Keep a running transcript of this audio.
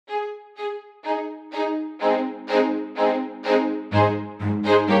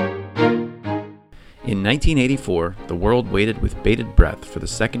In 1984, the world waited with bated breath for the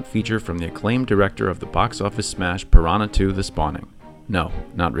second feature from the acclaimed director of the box office smash Piranha 2: The Spawning. No,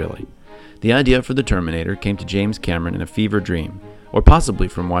 not really. The idea for the Terminator came to James Cameron in a fever dream, or possibly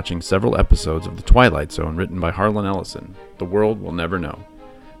from watching several episodes of The Twilight Zone written by Harlan Ellison. The world will never know.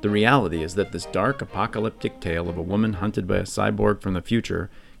 The reality is that this dark, apocalyptic tale of a woman hunted by a cyborg from the future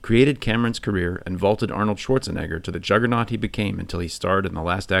created Cameron's career and vaulted Arnold Schwarzenegger to the juggernaut he became until he starred in The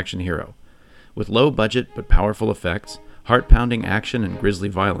Last Action Hero. With low budget but powerful effects, heart-pounding action, and grisly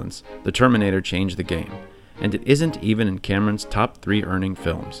violence, The Terminator changed the game. And it isn't even in Cameron's top 3 earning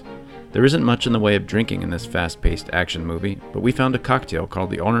films. There isn't much in the way of drinking in this fast-paced action movie, but we found a cocktail called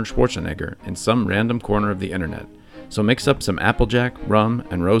the Arnold Schwarzenegger in some random corner of the internet. So mix up some Applejack, rum,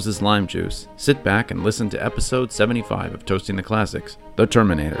 and Rose's lime juice, sit back and listen to episode 75 of Toasting the Classics, The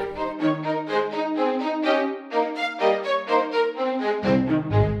Terminator.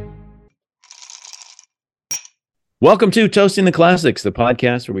 Welcome to Toasting the Classics, the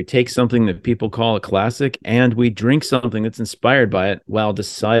podcast where we take something that people call a classic and we drink something that's inspired by it while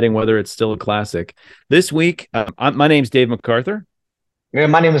deciding whether it's still a classic. This week, my name's Dave McArthur. Yeah,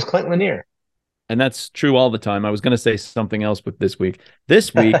 my name is Clint Lanier. And that's true all the time. I was going to say something else, but this week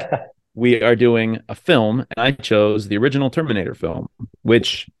we are doing a film, and I chose the original Terminator film,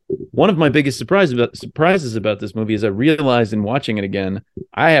 which one of my biggest surprises about this movie is I realized in watching it again,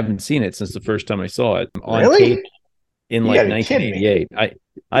 I haven't seen it since the first time I saw it on tape in like 1988.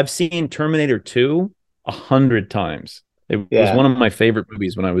 I've seen Terminator 2 100 times. It was one of my favorite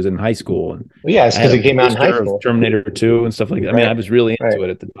movies when I was in high school. And it's because it came out in high school. Terminator 2 and stuff like that. I mean, I was really into it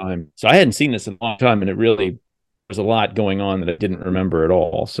at the time. So I hadn't seen this in a long time, and it really was a lot going on that I didn't remember at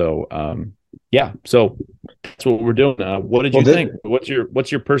all. So, so that's what we're doing. What did you think?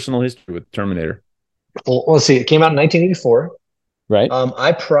 What's your personal history with Terminator? Well, let's see. It came out in 1984. Right.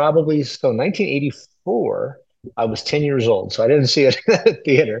 1984. I was 10 years old, so I didn't see it at the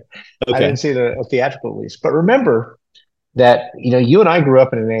theater. Okay. I didn't see the theatrical release. But remember that, you and I grew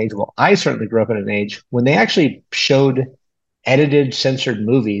up in an age, well, I certainly grew up in an age when they actually showed edited, censored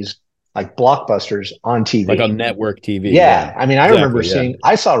movies like blockbusters on TV. Like on network TV. Yeah. I mean, I remember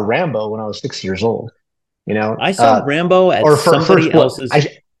I saw Rambo when I was 6 years old. I saw Rambo at somebody else's.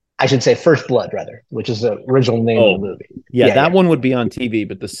 I should say First Blood, rather, which is the original name of the movie. Yeah, that one would be on TV,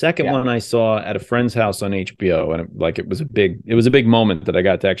 but the second one I saw at a friend's house on HBO, and it was a big moment that I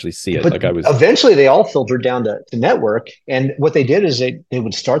got to actually see it. But eventually they all filtered down to network, and what they did is they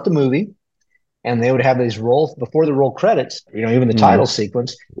would start the movie, and they would have these before the roll credits, even the title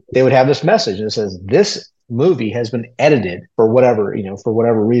sequence, they would have this message, and it says, "This movie has been edited for whatever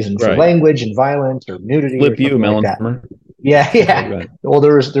reason, for language and violence or nudity." Flip you, Melon. Yeah. Right. Well,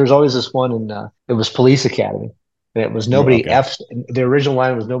 there's always this one in it was Police Academy. And it was nobody effed. The original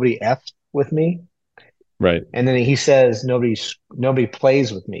line was nobody effed with me. Right. And then he says nobody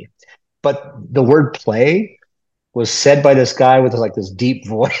plays with me. But the word play was said by this guy with like this deep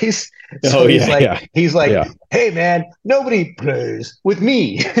voice. So he's like, "Hey man, nobody plays with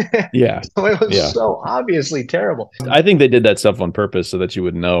me." Yeah. So it was so obviously terrible. I think they did that stuff on purpose so that you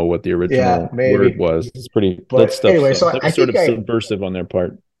would know what the original word was. It's pretty that stuff. Anyway, so I sort of subversive on their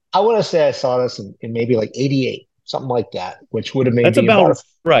part. I want to say I saw this in maybe like 88, something like that, which would have made me about a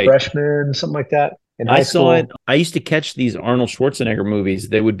freshman, something like that. I saw it. I used to catch these Arnold Schwarzenegger movies.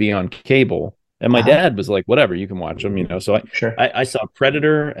 They would be on cable. And my dad was like, whatever, you can watch them, So I saw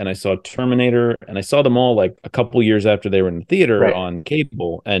Predator and I saw Terminator, and I saw them all like a couple years after they were in the theater on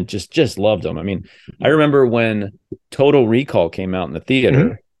cable, and just loved them. I mean, I remember when Total Recall came out in the theater.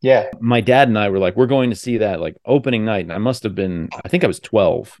 Mm-hmm. Yeah. My dad and I were like, we're going to see that like opening night. And I think I was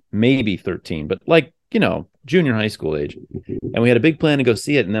 12, maybe 13, but like, junior high school age. And we had a big plan to go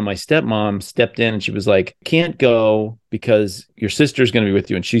see it. And then my stepmom stepped in and she was like, "Can't go because your sister's going to be with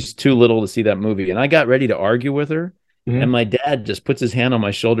you and she's too little to see that movie." And I got ready to argue with her. Mm-hmm. And my dad just puts his hand on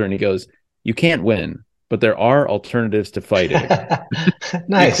my shoulder and he goes, "You can't win, but there are alternatives to fighting."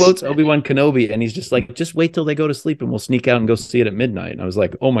 Nice. He quotes Obi-Wan Kenobi and he's just like, "Just wait till they go to sleep and we'll sneak out and go see it at midnight." And I was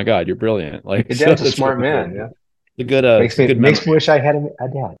like, "Oh my God, you're brilliant." Like, your dad's a smart man. Yeah. A good, makes me wish I had a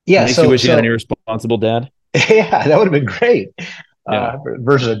dad. Yeah. Makes you wish you had an irresponsible dad. Yeah, that would have been great.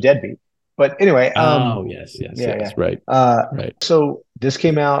 Versus a deadbeat. But anyway. Yes. Right. Right. So this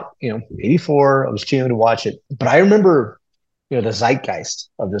came out, 84. I was tuning to watch it. But I remember, the zeitgeist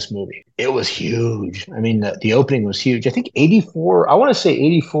of this movie. It was huge. I mean, the opening was huge. I think 84, I want to say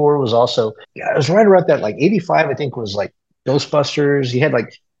 84 was also, it was right around that, like 85, I think was like Ghostbusters. You had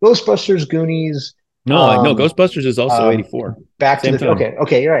like Ghostbusters, Goonies. No, Ghostbusters is also 84. Back to the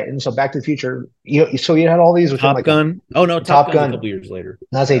okay, you're right. And so Back to the Future, so you had all these. Top Gun. Oh no, Top Gun a couple years later.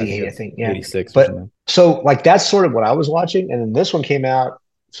 That's 88, I think. Yeah, 86. But So like that's sort of what I was watching, and then this one came out.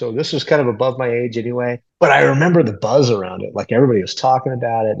 So this was kind of above my age anyway. But I remember the buzz around it. Like everybody was talking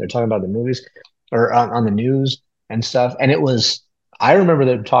about it. They're talking about the movies or on the news and stuff. And it was, I remember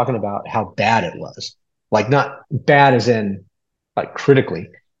them talking about how bad it was. Like not bad as in like critically,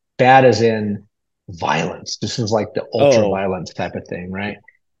 bad as in violence. This is like the ultra Oh, violence type of thing, right?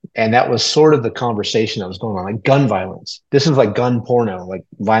 And that was sort of the conversation that was going on, like gun violence. This is like gun porno, like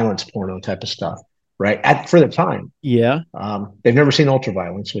violence porno type of stuff, right? For the time, yeah. they've never seen ultra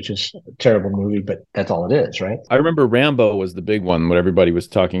violence, which is a terrible movie, but that's all it is, right? I remember Rambo was the big one. What everybody was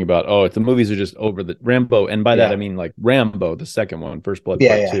talking about. Oh, if the movies are just over the Rambo, and by that I Yeah, mean like Rambo, the second one, First Blood yeah,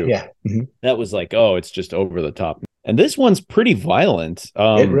 Part yeah, Two. yeah. Mhm. That was like, oh, it's just over the top. And this one's pretty violent.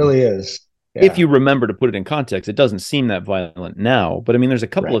 It really is. If Yeah, you remember to put it in context, it doesn't seem that violent now. But I mean, there's a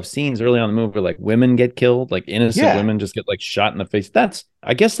couple right. of scenes early on in the movie where like women get killed, like innocent Yeah, women just get like shot in the face.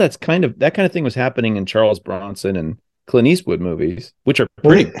 I guess that's kind of that kind of thing was happening in Charles Bronson and Clint Eastwood movies, which are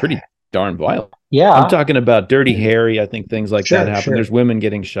well, pretty darn violent. I'm yeah, talking about Dirty Harry. I think things like that sure, happen. There's sure, women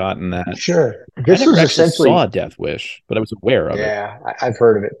getting shot in that. sure. I This never was actually saw essentially, Death Wish, but I was aware of it. yeah, I've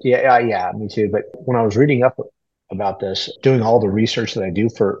heard of it. Yeah, yeah, me too. But when I was reading up about this, doing all the research that I do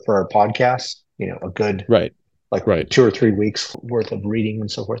for our podcast, a good Right, like right. 2 or 3 weeks worth of reading and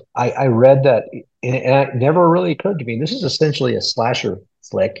so forth. I read that, and it never really occurred to me. This is essentially a slasher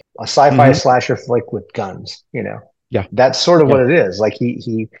flick, a sci-fi Hmm. slasher flick with guns. Yeah, That's sort of yeah, what it is. Like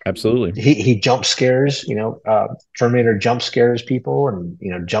he absolutely. he jump scares. Terminator jump scares people,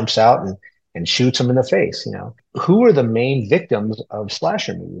 and jumps out and shoots them in the face. Who are the main victims of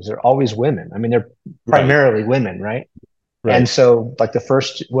slasher movies? They're always women. I mean, they're Right, primarily women, right? And right. so, like the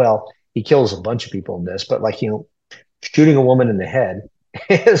first, well, he kills a bunch of people in this, but like, shooting a woman in the head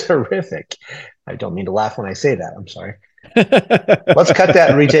is horrific. I don't mean to laugh when I say that. I'm sorry. Let's cut that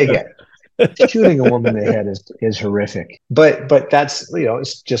and retake it. Shooting a woman in the head is horrific. But that's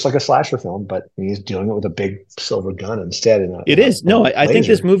it's just like a slasher film, but he's doing it with a big silver gun instead in a It is. in a No, I think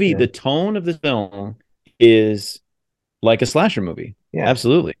this laser. movie, Yeah. the tone of the film is like a slasher movie. Yeah.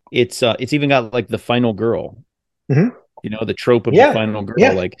 Absolutely. It's even got like the final girl, Hmm. the trope of the Yeah. final girl.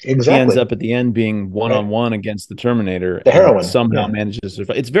 Yeah. Like she ends Exactly. up at the end being one Right. on one against the Terminator The and heroine. somehow Yeah. manages to.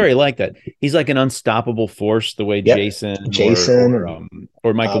 It's very like that. He's like an unstoppable force, the way Yep. Jason or Jason or and um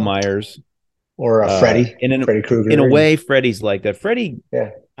or Michael um, Myers. or And Freddy in a Krueger, and way, Freddy's like that. Freddy, yeah.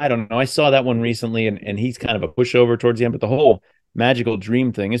 I don't know. I saw that one recently, and he's kind of a pushover towards the end, but the whole magical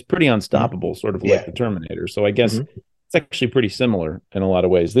dream thing is pretty Mhm. unstoppable, sort of like Yeah. the Terminator. So I guess Hmm. it's actually pretty similar in a lot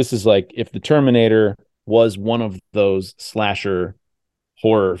of ways. This is like if the Terminator was one of those slasher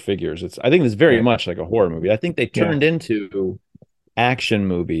horror figures. I think it's very Right. much like a horror movie. I think they Yeah. turned into action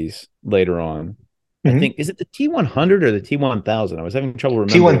movies later on. I Hmm. think is it the T100 or the T1000? I was having trouble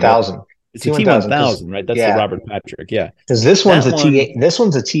T one remembering what thousand. it's the T 1000. Because T1000, right? That's the yeah, Robert Patrick. Yeah. because this one's That a T one, eight. This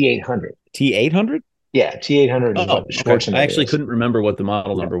one's a T 800. T800? Yeah, T 800 is what Oh, okay. I Schwarzenegger actually is. couldn't remember what the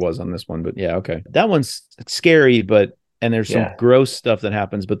model Yeah. number was on this one, but yeah, okay. That one's scary, and there's some Yeah. gross stuff that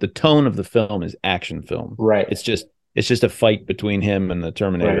happens, but the tone of the film is action film. Right. It's just a fight between him and the Right.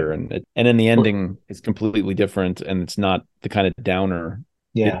 Terminator, and in the ending, it's completely different, and it's not the kind of downer.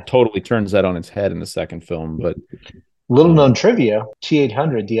 Yeah. It totally turns that on its head in the second film, but Little known um, trivia: T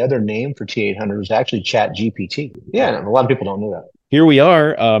 800. The other name for T 800 was actually Chat GPT. Yeah, a lot of people don't know here we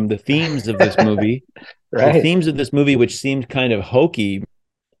are. The themes of this that. movie, Right. which seemed kind of hokey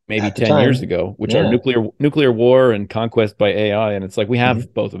maybe At the 10 years time. ago, which are Yeah. nuclear war and conquest by AI. And it's like we Hmm.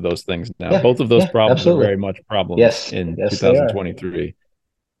 have both of those things now. Yeah. Both of those Yeah. problems are very Absolutely. much problems Yes. in Yes, they are. 2023.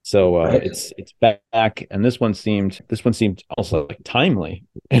 So Right. it's back, and this one seemed also like timely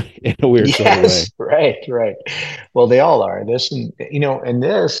in a weird sort of way. Yes. Right. Right. Well, they all are. This, and in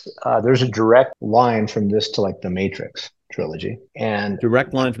this, there's a direct line from this to like the Matrix trilogy, and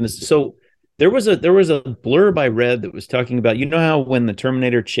Direct line from this. So there was a blurb I read that was talking about, how when the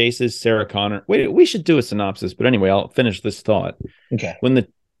Terminator chases Sarah Connor. Wait, we should do a synopsis, but anyway, I'll finish this thought. okay, When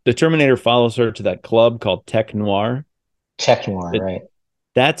the Terminator follows her to that club called Tech Noir, tech noir. it, Right.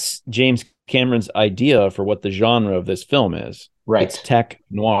 that's James Cameron's idea for what the genre of this film is. It's Right. tech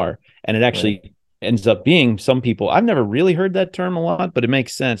noir, and it Right. actually ends up being some people. I've never really heard that term a lot, but it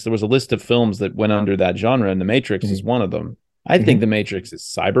makes sense. There was a list of films that went under that genre, and The Matrix is Hmm. one of them. I think Hmm. The Matrix is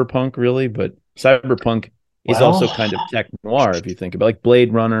cyberpunk, really, but cyberpunk is Well, also kind of tech noir if you think about like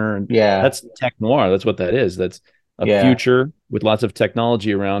Blade Runner, and yeah. that's tech noir. That's what that is. That's a Yeah. future with lots of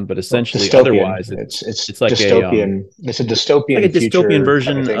technology around, but Well, essentially dystopian. otherwise It's it's dystopian. It's a like a dystopian dystopian future type of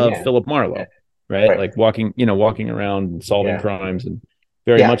version thing. of Yeah. Philip Yeah. Marlowe, right? Right. Like walking around and solving Yeah. crimes, and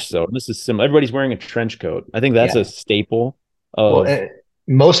very Yeah. much so. And this is similar. Everybody's wearing a trench coat. I think that's Yeah. a staple Well, of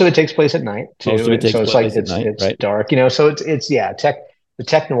Most of it takes place at night Most too, of it and takes so it's like place at night, it's right? dark, so it's yeah, the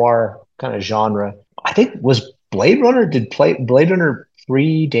tech noir kind of genre. I think was Blade Runner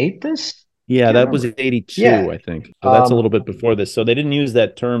predate this? Yeah, Can't that was remember. Yeah. 82, I think. So that's a Um, little bit before this. So they didn't use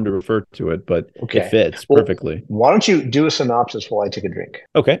that term to refer to it, but it okay. fits Well, perfectly. why don't you do a synopsis while I take a drink?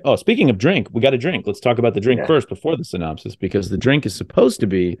 Okay. Oh, speaking of drink, we got a drink. Let's talk about the drink Yeah, first before the synopsis, because the drink is supposed to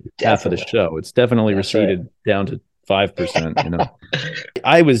be half of the definitely. show. It's definitely That's right. receded down to 5%.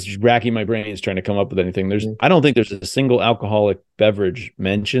 I was racking my brains trying to come up with anything. I don't think there's a single alcoholic beverage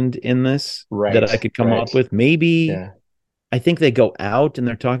mentioned in this that Right, I could come right. up with. Maybe Yeah, I think they go out and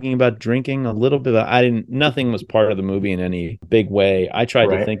they're talking about drinking a little bit. Nothing was part of the movie in any big way. I tried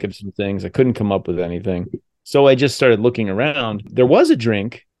to right. think of some things. I couldn't come up with anything. So I just started looking around. There was a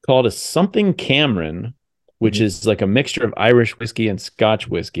drink called a something Cameron, which Mhm. is like a mixture of Irish whiskey and Scotch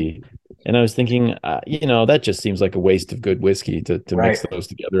whiskey. And I was thinking, that just seems like a waste of good whiskey to Right. mix those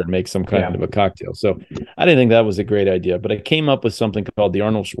together and make some Yeah. kind of a cocktail. So I didn't think that was a great idea, but I came up with something called the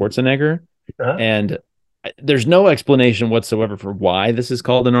Arnold Schwarzenegger. Uh-huh. And there's no explanation whatsoever for why this is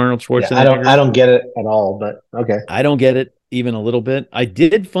called an Arnold Yeah, I Schwarzenegger. don't get it at all, but okay. I don't get it even a little bit. I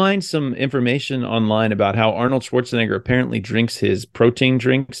did find some information online about how Arnold Schwarzenegger apparently drinks his protein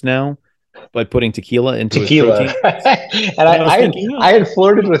drinks now by putting tequila into his Tequila. protein drinks. And And I was thinking, I had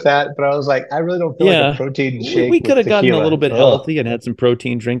flirted with that, but I was like, I really don't feel like a yeah, protein we shake could with have gotten a tequila. little bit Ugh. healthy and had some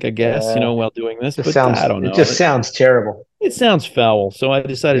protein drink, I guess, Uh, while doing this, just but I sounds don't it know. just sounds terrible. It sounds foul. So I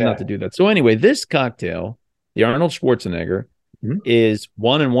decided not Yeah. to do that. So anyway, this cocktail, the Arnold Schwarzenegger, Mhm. is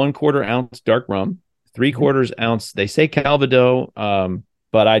 1 1/4 ounce dark rum, three Mhm. quarters ounce. They say Calvado,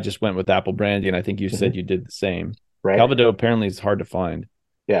 but I just went with apple brandy, and I think you said Mhm. you did the same. Right. Calvado apparently is hard to find.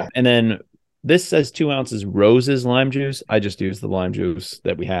 Yeah. And then this says 2 ounces roses lime juice. I just used the lime juice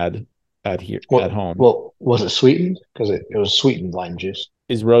that we had at home. Well, was it sweetened? Because it was sweetened lime juice.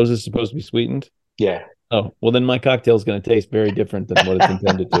 Is roses supposed to be sweetened? Yeah. Oh, well then my cocktail is going to taste very different than what it's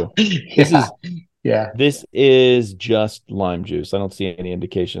intended to. This Yeah. is Yeah. this is just lime juice. I don't see any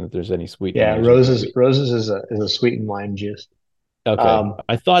indication that there's any sweetening Yeah. agent that we. Roses is a sweetened lime juice. Okay, Um,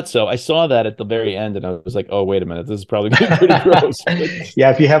 I thought so. I saw that at the very end, and I was like, "Oh, wait a minute, this is probably going to be pretty gross." But yeah,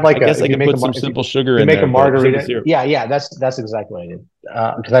 if you have I guess I if you can make put some if simple sugar you in make a there, but simple margarita, syrup. yeah, that's exactly what I did.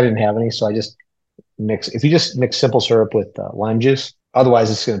 Because I didn't have any, so I just mix. If you just mix simple syrup with lime juice, otherwise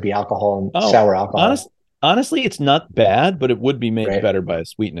it's going to be alcohol and Oh, sour alcohol, honestly, it's not bad, but it would be made right? better by a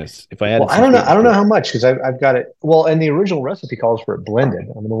sweetness if I Well, added some I sweetness don't to know it. how much because I've got it. Well, and the original recipe calls for it blended.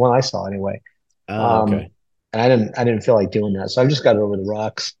 I mean, the one I saw anyway. Ah, Um, okay. and I didn't feel like doing that, so I've just got it over the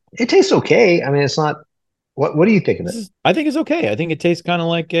rocks. It tastes okay. I mean, it's not. What do you think of it? I think it's okay. I think it tastes kind of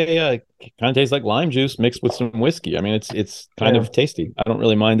like kind of tastes like lime juice mixed with some whiskey. I mean, it's kind Yeah. of tasty. I don't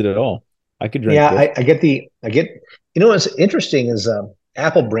really mind it at all. I could drink Yeah, this. I get. What's interesting is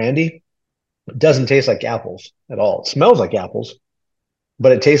apple brandy doesn't taste like apples at all. It smells like apples,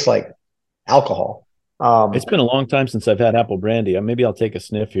 but it tastes like alcohol. Um, It's been a long time since I've had apple brandy. Maybe I'll take a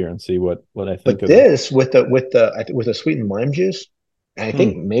sniff here and see what I think but of it. this with the sweetened lime juice, and I Hmm.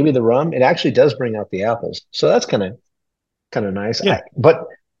 think maybe the rum, it actually does bring out the apples. So that's kind of nice. Yeah, But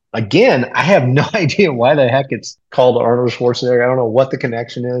again, I have no idea why the heck it's called Arnold Schwarzenegger. I don't know what the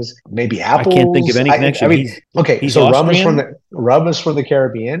connection is. Maybe I can't think of apples. any I connection. mean, okay, He's so Austrian, rum is from the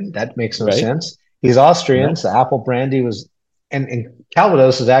Caribbean. That makes no right? sense. He's Austrian, No, so apple brandy was, and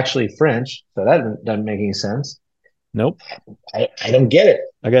Calvados is actually French, so that doesn't make any sense. nope. I don't get it.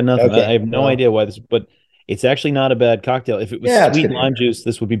 I got nothing. I Okay, have no well, idea why this, but it's actually not a bad cocktail. If it was yeah, it's sweet good here. lime juice,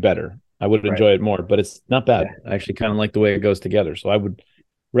 this would be better. I would Right. enjoy it more, but it's not bad. Yeah. I actually kind of like the way it goes together. So I would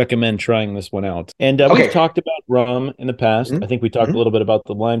recommend trying this one out. And we've Okay. talked about rum in the past. I Mhm. think we talked a Mhm. little bit about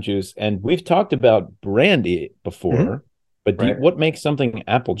the lime juice, and we've talked about brandy Mhm. before. But Right. what makes something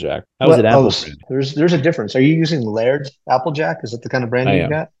Applejack? How is Well, it apple brandy? there's a difference. Are you using Laird's Applejack? Is that the kind of brandy I you've am.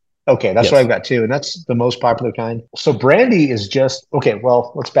 got? Okay, that's what I've Yes. got too, and that's the most popular kind. So brandy is just okay.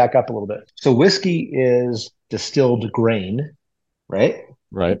 Well, let's back up a little bit. So whiskey is distilled grain, right?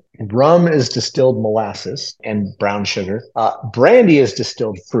 Right. Rum is distilled molasses and brown sugar. Brandy is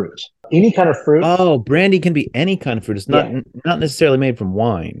distilled fruit. Any kind of fruit. Oh, brandy can be any kind of fruit. It's Yeah, not necessarily made from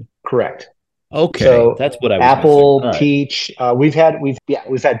wine. correct. Okay, So that's what I was missing. All apple, right. peach. We've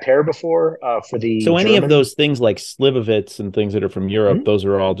had pear before for the So any of German. those things like slivovitz and things that are from Europe, Mhm. those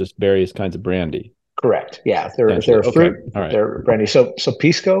are all just various kinds of brandy, Correct. Yeah, if essentially. they're a Okay. fruit, All right. they're brandy. So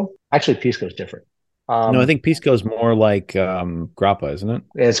pisco, actually pisco is different. No, I Um, think pisco is more like grappa, isn't it?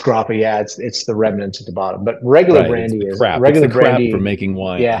 it's grappa. Yeah, it's the remnants at the bottom. But Right. It's the crap. It's the regular crap for brandy. making Yeah,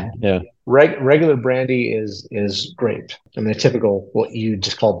 wine. Yeah. regular brandy is grape, and the typical what you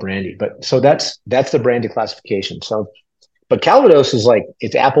just call brandy. But so that's the brandy classification. So But Calvados is like,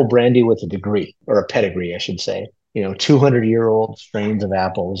 it's apple brandy with a degree, or a pedigree, I should say. 200-year-old strains of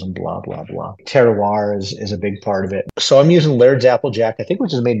apples and blah, blah, blah. Terroir is a big part of it. So I'm using Laird's Applejack, I think,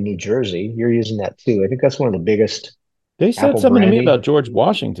 which is made in New Jersey. You're using that too. I think that's one of the biggest They said apple something brandy. to me about George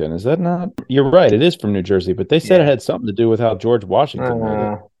Washington. Is that not? You're right. It is from New Jersey, but they said it had something to do with how George Washington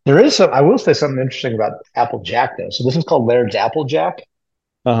made it. There is some, I will say something interesting about Applejack, though. So this is called Laird's Applejack.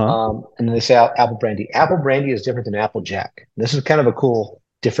 Uh-huh. And then they say apple brandy. Apple brandy is different than Applejack. This is kind of a cool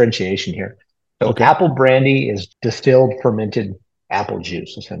differentiation here. So Okay. apple brandy is distilled fermented apple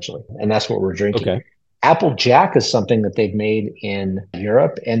juice, essentially. And that's what we're drinking. Okay. Applejack is something that they've made in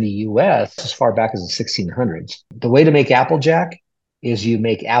Europe and the US as far back as the 1600s. The way to make Applejack is you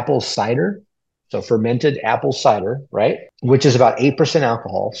make apple cider, so fermented apple cider, right? Which is about 8%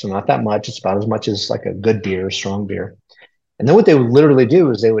 alcohol, so not that much. It's about as much as like a good beer, strong beer. And then what they would literally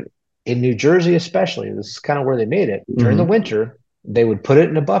do is in New Jersey especially, this is kind of where they made it, during the winter, they would put it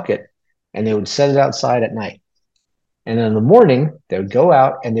in a bucket and they would set it outside at night. And then in the morning, they would go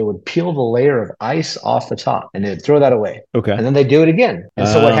out and they would peel the layer of ice off the top and they would throw that away. Okay. And then they do it again. And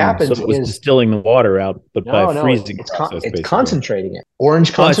so what happens so it was is distilling the water out, but by freezing it's process, it's concentrating it.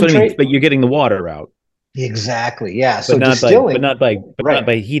 Orange Well, that's what I concentrate. mean, but you're getting the water out. Exactly. Yeah. So But not distilling, not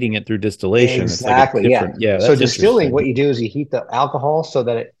by heating it through distillation. exactly. It's like a different, yeah. So That's distilling, what you do is you heat the alcohol so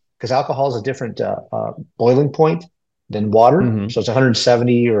that because alcohol is a different boiling point than water. So it's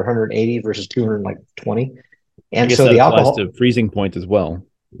 170 or 180 versus 220. And I guess so that the applies alcohol to freezing point as well.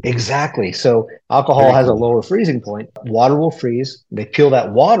 exactly. So alcohol Very has a cool. lower freezing point. Water will freeze. They peel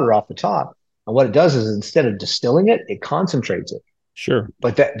that water off the top. And what it does is instead of distilling it, it concentrates it. Sure.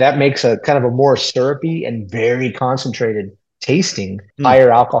 But that makes a kind of a more syrupy and very concentrated tasting,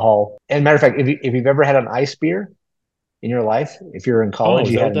 higher alcohol. And matter of fact, if you've ever had an ice beer in your life, if you're in college,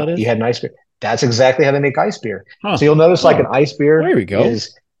 is you that what that is? had an ice beer. That's exactly how they make ice beer. Huh. So you'll notice like an ice beer There we go.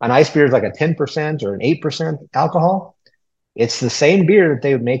 is like a 10% or an 8% alcohol. It's the same beer that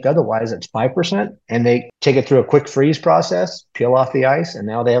they would make otherwise. It's 5%, and they take it through a quick freeze process, peel off the ice, and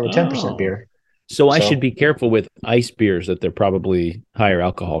now they have a 10% beer. So I should be careful with ice beers that they're probably higher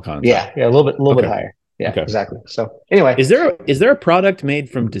alcohol content. Yeah, a little bit higher. Yeah, exactly. So anyway, is there a product made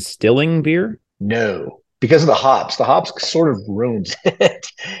from distilling beer? No, because of the hops. The hops sort of ruins it.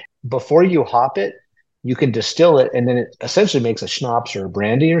 Before you hop it, you can distill it, and then it essentially makes a schnapps or a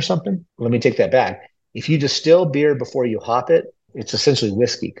brandy or something. Let me take that back. If you distill beer before you hop it, it's essentially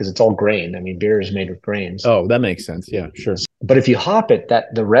whiskey because it's all grain. I mean, beer is made of grains. Oh, that makes sense. Yeah, sure. But if you hop it,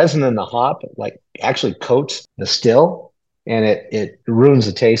 that the resin in the hop like actually coats the still, and it ruins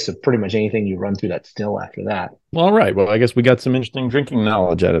the taste of pretty much anything you run through that still after that. Well, all right. Well, I guess we got some interesting drinking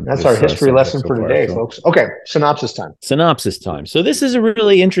knowledge out of That's this, our history lesson for today, so. folks. Okay, synopsis time. Synopsis time. So this is a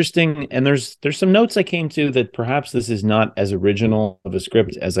really interesting, and there's some notes I came to that perhaps this is not as original of a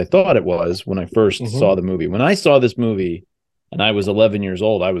script as I thought it was when I first saw the movie. When I saw this movie and I was 11 years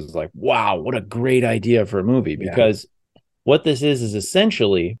old, I was like, wow, what a great idea for a movie, because what this is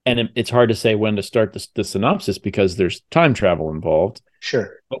essentially, and it's hard to say when to start the synopsis because there's time travel involved.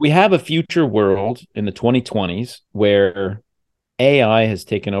 Sure. But we have a future world in the 2020s where AI has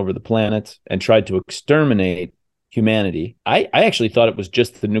taken over the planet and tried to exterminate humanity. I actually thought it was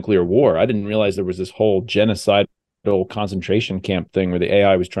just the nuclear war. I didn't realize there was this whole genocidal concentration camp thing where the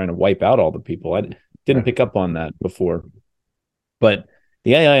AI was trying to wipe out all the people. I didn't pick up on that before. But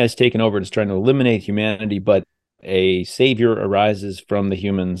the AI has taken over and is trying to eliminate humanity, but a savior arises from the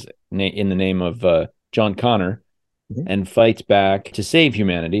humans in the name of John Connor and fights back to save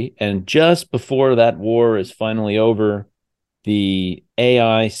humanity. And just before that war is finally over, the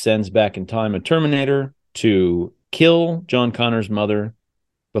AI sends back in time a Terminator to kill John Connor's mother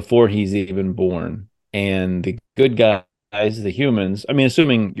before he's even born. And the good guys, the humans, I mean,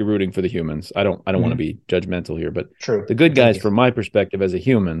 assuming you're rooting for the humans, I don't want to be judgmental here, but the good guys, from my perspective as a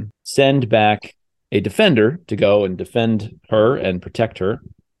human, send back a defender to go and defend her and protect her.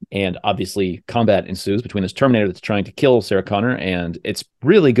 And obviously combat ensues between this Terminator that's trying to kill Sarah Connor. And it's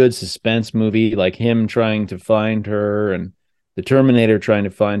really good suspense movie, like him trying to find her and the Terminator trying to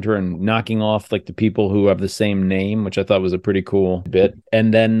find her and knocking off like the people who have the same name, which I thought was a pretty cool bit.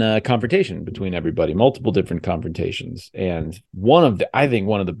 And then confrontation between everybody, multiple different confrontations. And I think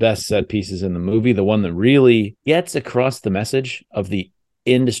one of the best set pieces in the movie, the one that really gets across the message of the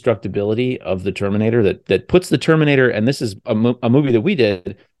indestructibility of the Terminator, that puts the Terminator, and this is a movie that we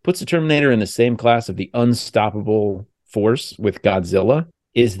did, puts the Terminator in the same class of the unstoppable force with Godzilla,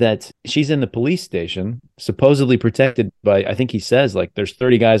 is that she's in the police station, supposedly protected by, I think he says, like, there's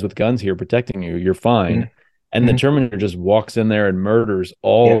 30 guys with guns here protecting you, you're fine. And the Terminator just walks in there and murders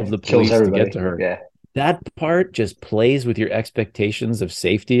all of the police to get to her. that part just plays with your expectations of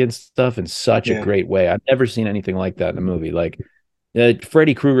safety and stuff in such a Yeah. great way. I've never seen anything like that in a movie. Like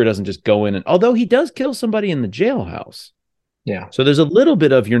Freddy Krueger doesn't just go in, and although he does kill somebody in the jailhouse, Yeah. so there's a little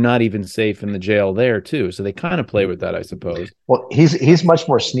bit of you're not even safe in the jail there too. So they kind of play with that, I suppose. Well, he's much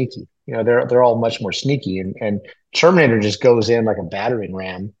more sneaky. You know, they're all much more sneaky, and Terminator just goes in like a battering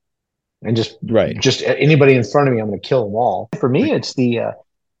ram and Right. just anybody in front of me, I'm going to kill them all. For me,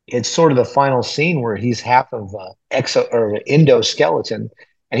 it's sort of the final scene where he's half of exo or endoskeleton,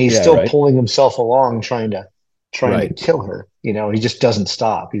 and he's Yeah. still Right. pulling himself along, trying to Right. kill her. You know, he just doesn't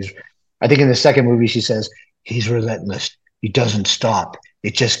stop. I think in the second movie she says he's relentless. He doesn't stop.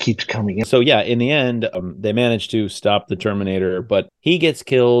 It just keeps coming in. So yeah, in the end, they manage to stop the Terminator, but he gets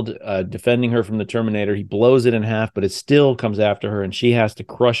killed defending her from the Terminator. He blows it in half, but it still comes after her, and she has to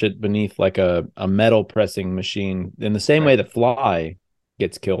crush it beneath like a metal pressing machine. In the same way Right. the Fly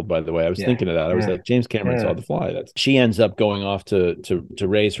gets killed. By the way, I was Yeah. thinking of that. I was Yeah. like, James Cameron saw Yeah. the Fly. She ends up going off to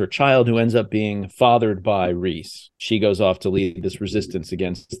raise her child, who ends up being fathered by Reese. She goes off to lead this resistance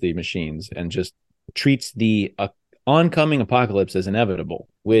against the machines and just treats the oncoming apocalypse as inevitable,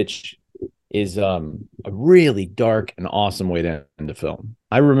 which is a really dark and awesome way to end the film.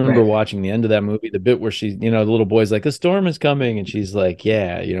 I remember Right. watching the end of that movie, the bit where she's, the little boy's like, "The storm is coming," and she's like,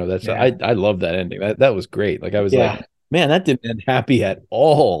 "Yeah, that's." Yeah. I love that ending. That was great. Like I was like, Yeah. man, that didn't end happy at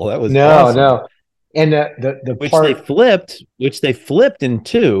all. That was No, awesome. no. And the part Which they flipped in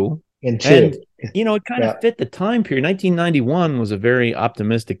two, in and two. it kind Yeah. of fit the time period. 1991 was a very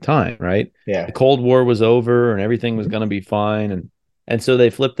optimistic time, right? Yeah. The Cold War was over and everything was going to be fine, and so they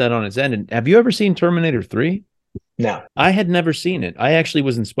flipped that on its end. And have you ever seen Terminator 3? No. I had never seen it. I actually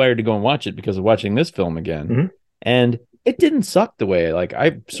was inspired to go and watch it because of watching this film again. Mhm. And it didn't suck the way, like,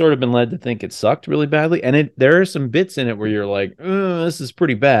 I've sort of been led to think it sucked really badly. And there are some bits in it where you're like, this is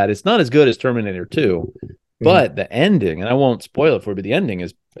pretty bad. It's not as good as Terminator 2, but the ending, and I won't spoil it for you, but the ending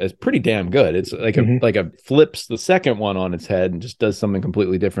is pretty damn good. It's like a flips the second one on its head and just does something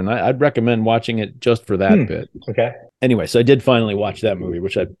completely different. I'd recommend watching it just for that bit. Okay. Anyway, so I did finally watch that movie,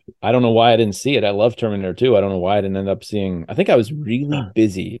 which I don't know why I didn't see it. I love Terminator 2. I don't know why I didn't end up seeing. I think I was really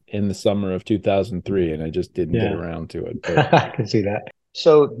busy in the summer of 2003, and I just didn't get around to it. But I can see that.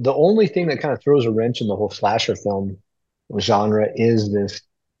 So the only thing that kind of throws a wrench in the whole slasher film genre is this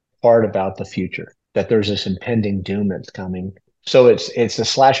part about the future, that there's this impending doom that's coming. So it's a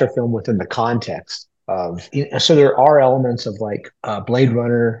slasher film within the context of, so there are elements of like Blade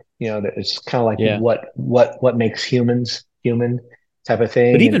Runner, that it's kind of like yeah, what makes humans human type of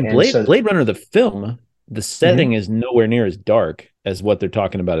thing. but even And so Blade Runner, the film, the setting is nowhere near as dark as what they're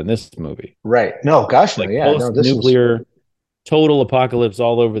talking about in this movie. Right. No, gosh, no, Like yeah. No, this is post-nuclear, total apocalypse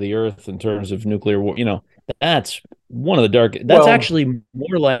all over the earth in terms of nuclear war. That's one of the dark. That's actually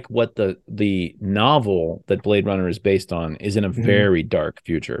more like what the novel that Blade Runner is based on is, in a very dark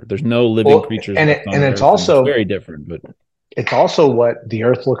future. There's no living creatures, and it's also very different. But it's also what the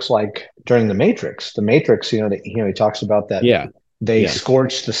Earth looks like during the Matrix. The Matrix, he talks about that. Yeah, they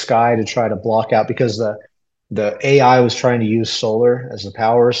scorched the sky to try to block out, because the AI was trying to use solar as the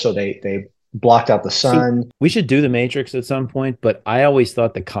power, so they blocked out the sun. See, we should do the Matrix at some point, but I always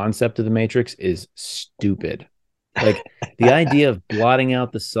thought the concept of the Matrix is stupid. Like the idea of blotting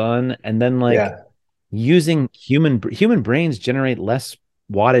out the sun and then using human brains generate less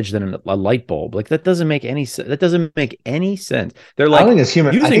wattage than a light bulb. Like that doesn't make any sense. That doesn't make any sense. They're like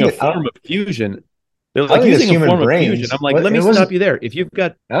using a form of fusion. They're like using a form of fusion. I'm like, let me stop you there. If you've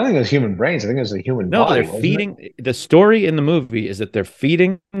got, I don't think it was human brains. I think it was a human body. No, they're feeding. The story in the movie is that they're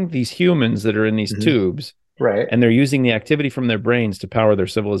feeding these humans that are in these tubes, right? And they're using the activity from their brains to power their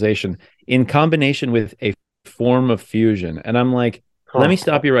civilization in combination with a form of fusion. And I'm like, let me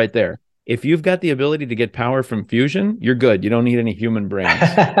stop you right there. If you've got the ability to get power from fusion, you're good. You don't need any human brains.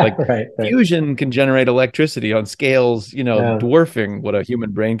 Like fusion can generate electricity on scales, dwarfing what a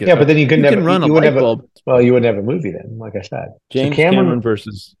human brain can. Yeah, but then you can run a light bulb. You wouldn't have a movie then, like I said. James Cameron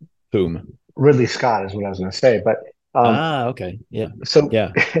versus whom? Ridley Scott is what I was going to say. But okay, yeah. So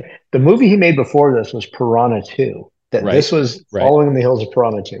the movie he made before this was Piranha 2. This was following in the heels of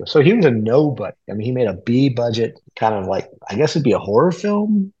Piranha 2. So he was a nobody. I mean, he made a B budget kind of like, I guess it'd be a horror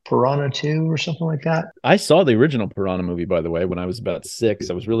film, Piranha 2 or something like that. I saw the original Piranha movie, by the way, when I was about 6.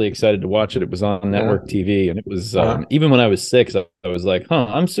 I was really excited to watch it. It was on network TV, and it was even when I was 6, I was like,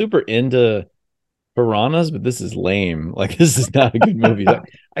 I'm super into piranhas, but this is lame. Like, this is not a good movie.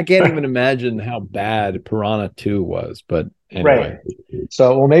 I can't even imagine how bad Piranha 2 was. But anyway. Right.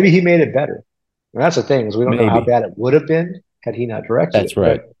 So, well, maybe he made it better. And that's the thing, is we don't know how bad it would have been had he not directed it. That's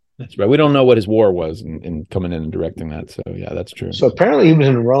right. That's right. We don't know what his war was in coming in and directing that. So yeah, that's true. So apparently he was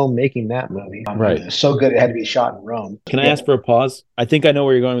in Rome making that movie. Right. It was so good it had to be shot in Rome. Can I ask for a pause? I think I know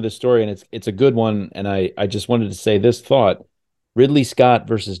where you're going with this story, and it's a good one. And I just wanted to say this thought: Ridley Scott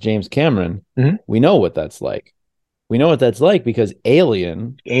versus James Cameron. Mhm. We know what that's like. We know what that's like because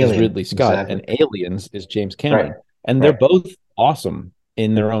Alien is Ridley Scott exactly. and Aliens is James Cameron. Right. And they're both awesome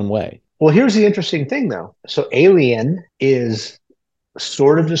in their own way. Well, here's the interesting thing, though. So Alien is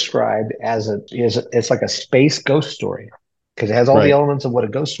sort of described as it's like a space ghost story because it has all the elements of what a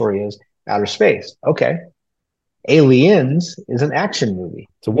ghost story is, outer space. Okay. Aliens is an action movie.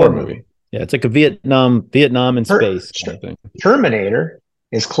 It's a war movie. Yeah, it's like a Vietnam in space kind of thing. Terminator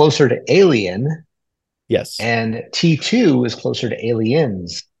is closer to Alien. Yes. And T2 is closer to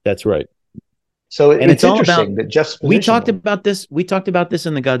Aliens. That's right. So it's all about that. Just we talked about this in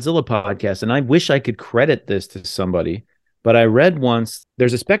the Godzilla podcast, and I wish I could credit this to somebody, but I read once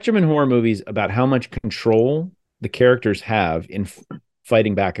there's a spectrum in horror movies about how much control the characters have in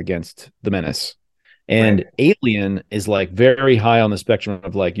fighting back against the menace. And Alien is like very high on the spectrum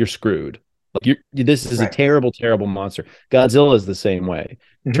of like, you're screwed. Like this is a terrible, terrible monster. Godzilla is the same way.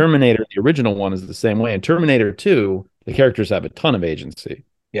 Mm-hmm. Terminator, the original one, is the same way. And Terminator 2, the characters have a ton of agency.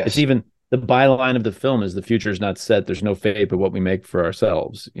 Yes. It's even the byline of the film is the future is not set. There's no fate but what we make for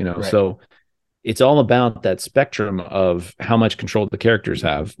ourselves. So it's all about that spectrum of how much control the characters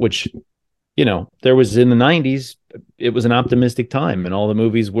have, which, there was in the 90s, it was an optimistic time and all the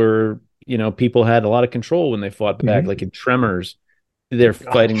movies were, people had a lot of control when they fought back, like in Tremors. They're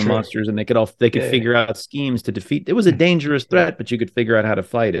fighting the monsters, and they could figure out schemes to defeat. It was a dangerous threat, but you could figure out how to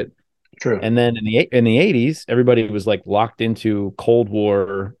fight it. True. And then in the 80s, everybody was like locked into Cold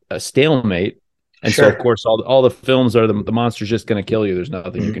War stalemate, and so of course all the films are the monster's just going to kill you. There's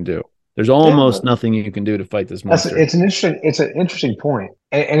nothing you can do. There's almost nothing you can do to fight this monster. It's an interesting point,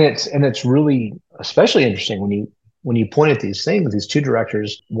 and it's really especially interesting when you point at these things. These two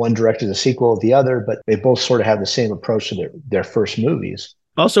directors, one directed a sequel of the other, but they both sort of have the same approach to their first movies.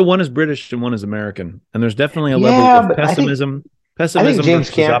 Also, one is British and one is American, and there's definitely a level of pessimism. I think James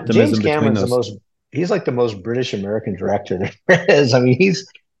Cameron's he's like the most British American director there is. I mean,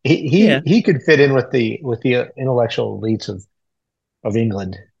 he could fit in with the intellectual elites of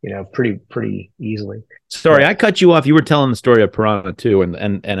England, pretty easily. Sorry, I cut you off. You were telling the story of Piranha 2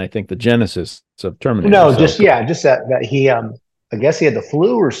 and I think the genesis of Terminator. No, just that he I guess he had the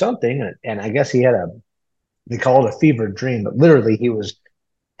flu or something, and I guess he had they call it a fever dream, but literally he was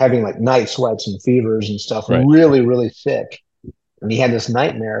having like night sweats and fevers and stuff, really, really sick. And he had this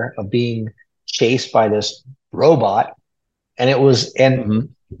nightmare of being chased by this robot. And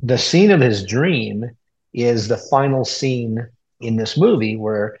the scene of his dream is the final scene in this movie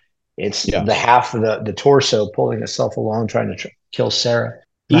where it's the half of the torso pulling itself along, trying to kill Sarah.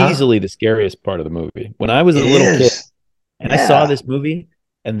 Easily the scariest part of the movie. When I was a little kid and I saw this movie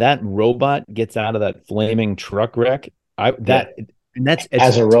and that robot gets out of that flaming truck wreck,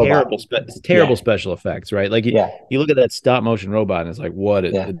 it's terrible special effects, right? Like you look at that stop motion robot and it's like,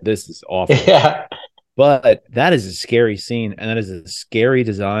 this is awful. But that is a scary scene, and that is a scary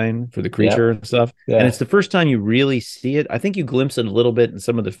design for the creature and stuff. And it's the first time you really see it. I think you glimpse it a little bit in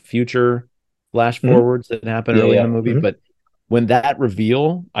some of the future flash forwards that happen early in the movie, but when that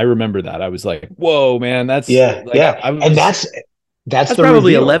reveal, I remember that I was like, "Whoa, man, that's That's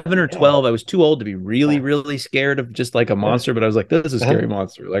probably reveal. 11 or 12. I was too old to be really, really scared of just like a monster, but I was like, this is a scary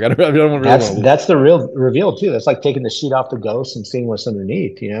monster. Like, I don't really that's the real reveal too. That's like taking the sheet off the ghost and seeing what's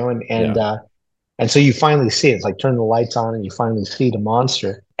underneath, and so you finally see it. It's like turning the lights on and you finally see the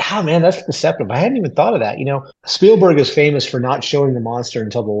monster. Oh man, that's deceptive. I hadn't even thought of that. Spielberg is famous for not showing the monster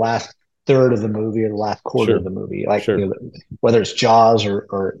until the last third of the movie or the last quarter of the movie, like whether it's Jaws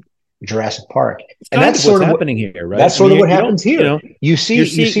or Jurassic Park. And that's sort of what's happening here, right? That's sort of what happens here. You see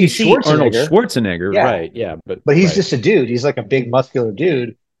Arnold Schwarzenegger, right? Yeah, but he's just a dude. He's like a big muscular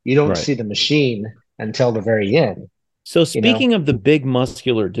dude. You don't see the machine until the very end. So speaking of the big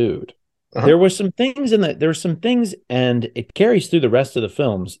muscular dude, there were some things and it carries through the rest of the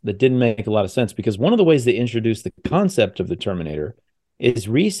films that didn't make a lot of sense, because one of the ways they introduced the concept of the Terminator is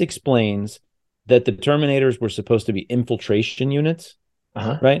Reese explains that the Terminators were supposed to be infiltration units,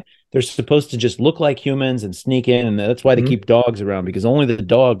 right? They're supposed to just look like humans and sneak in, and that's why they keep dogs around, because only the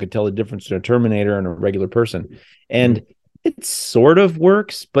dog could tell the difference between a Terminator and a regular person. And it sort of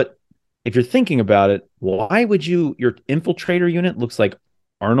works, but if you're thinking about it, why would your infiltrator unit looks like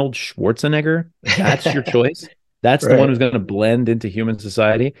Arnold Schwarzenegger? That's your choice? That's the one who's going to blend into human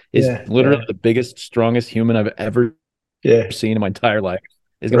society? Is literally the biggest, strongest human I've ever seen in my entire life.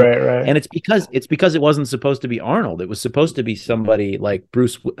 is gonna, Right. and it's because it wasn't supposed to be Arnold. It was supposed to be somebody like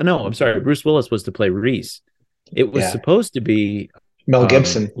Bruce. No, I'm sorry, Bruce Willis was to play Reese. It was Yeah. supposed to be Mel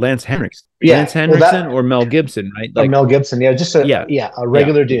Gibson. Lance Henriksen, Yeah. Well, or Mel Gibson, right? or Like, Mel Gibson. Yeah. Just yeah, a yeah.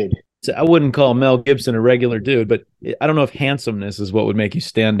 regular dude. So I wouldn't call Mel Gibson a regular dude, but I don't know if handsomeness is what would make you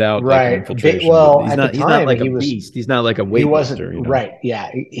stand out like an Right. infiltration. But Well, he's at the not. He's not time, like a beast. He's not like a he wasn't weightlifter. right. Yeah.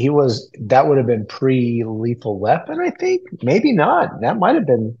 He was, that would have been pre-Lethal Weapon, I think. Maybe not. That might have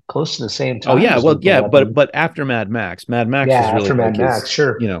been close to the same Oh time yeah, as well Lethal yeah, Weapon. but after Mad Max Yeah. is really After like Mad Max.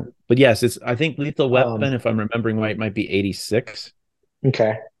 Sure. But yes, it's I think Lethal Um, Weapon, if I'm remembering right, might be 86.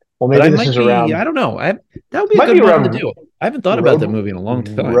 Okay. Well, But maybe this is I around, don't know. That would be a might be good one to around do. I haven't thought about that Road movie in a long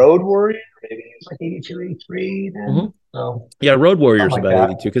time. Road Warrior. Maybe it's like 82, 83 then. Mhm. So Yeah, Road Warrior's something like about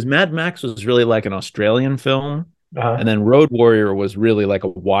that. 82 because Mad Max was really like an Australian film. And Uh-huh. then Road Warrior was really like a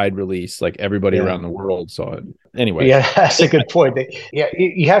wide release, like everybody Yeah. around the world saw it. Anyway, Yeah, that's a good point. Yeah,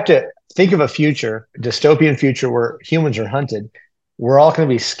 you have to think of a future, dystopian future where humans are hunted. We're all going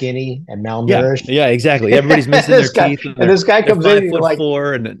to be skinny and malnourished. yeah, exactly. Everybody's missing their this guy teeth, and and this guy they're comes in and five you're foot like,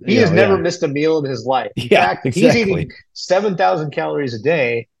 four, and he has never yeah, missed a meal in his life. In yeah, fact, he's exactly. eating 7,000 calories a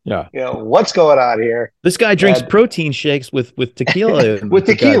day. Yeah, What's going on here? this guy drinks And protein shakes with tequila in with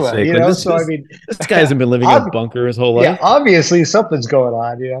them, for God's tequila, sake. Like, so I mean, this guy hasn't been living in a bunker his whole yeah, life. obviously something's going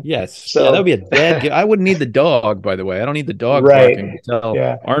on. Yes. Yeah, that would So be a dead. I wouldn't need the dog, by the way. I don't need the dog right, barking to tell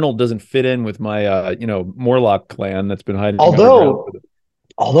yeah. Arnold doesn't fit in with my, Morlock clan that's been hiding underground.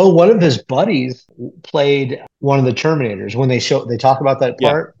 Although one of his buddies played one of the Terminators when they talk about that Yeah,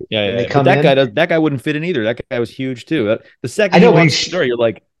 part. yeah, And they yeah. come But in. that guy wouldn't fit in either. That guy was huge too. The I second he know, but walks the door, you're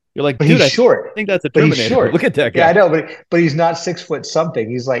like, but dude, he's I short. think that's a But he's Terminator. short. Look at that Yeah, I guy. know, but he's not 6 foot something.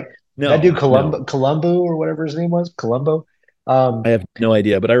 He's like that dude No. Columbo or whatever his name was, Columbo. I have no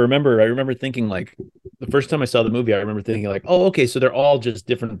idea, but I remember thinking like the first time I saw the movie, I remember thinking like, oh, okay, so they're all just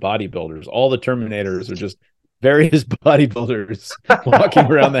different bodybuilders. All the Terminators are just various bodybuilders walking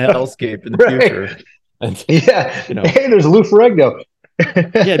around the hellscape in the Right. future. And, Yeah. Hey, there's Lou Ferrigno.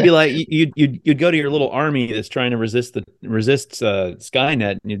 yeah, it'd be like you'd go to your little army that's trying to resist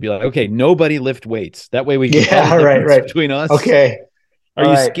Skynet, and you'd be like, okay, nobody lift weights. That way we can tell the difference between us. Okay. Are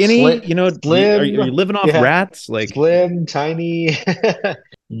you skinny? Slim, are you living off rats? Like slim, tiny.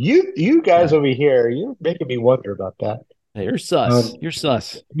 You guys over here, you're making me wonder about that. hey, you're sus. You're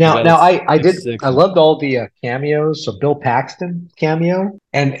sus. Now, It's I loved all the cameos. So Bill Paxton cameo,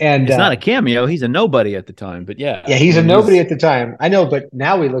 and it's not a cameo. He's a nobody at the time, but yeah, he's a nobody at the time. I know, but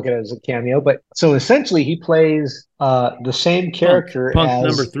now we look at it as a cameo. But so essentially, he plays the same character Punk as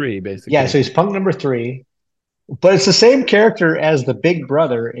number 3, basically. Yeah, so he's Punk number 3, but it's the same character as the Big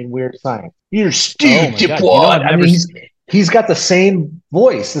Brother in Weird Science. You're stupid. I mean, he's got the same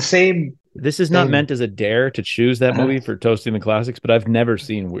voice, the same. This is not meant as a dare to choose that movie for Toasting the Classics, but I've never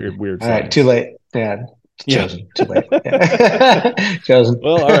seen Weird Science. All right, too late, Dad. Chosen. Too late. Chosen.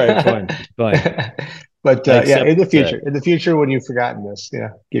 Well, all right, fine. But in the future, when you've forgotten this,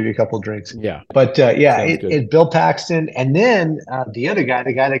 give you a couple drinks. Yeah. But it's Bill Paxton, and then the other guy,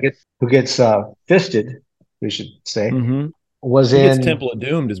 the guy who gets fisted, we should say, was he in gets Temple of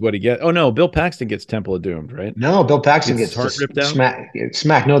Doomed is what he gets. Oh no, Bill Paxton gets Temple of Doomed, right? No, Bill Paxton gets his heart ripped out.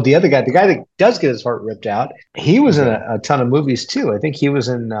 Smack. No, the other guy, the guy that does get his heart ripped out, he was in a ton of movies too. I think he was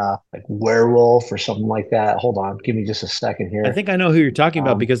in like Werewolf or something like that. Hold on, give me just a second here. I think I know who you're talking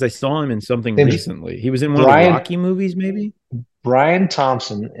about because I saw him in something recently. He was in one of the Rocky movies, maybe. Brian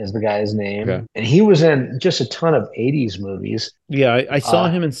Thompson is the guy's name, and he was in just a ton of 80s movies. Yeah, I saw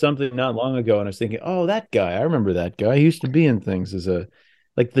him in something not long ago, and I was thinking, oh, that guy. I remember that guy. He used to be in things as the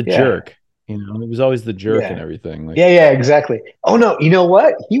jerk. He was always the jerk and everything. Like, yeah, exactly. Oh, no, you know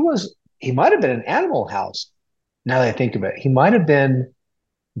what? He might have been in Animal House, now that I think of it. He might have been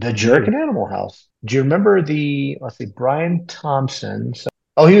the jerk in Animal House. Do you remember Brian Thompson?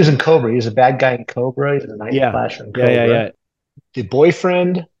 He was in Cobra. He was a bad guy in Cobra. He was a night flasher in Cobra. Yeah. The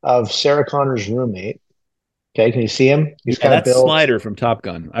boyfriend of Sarah Connor's roommate. Okay, can you see him? He's got that's build. Slider from Top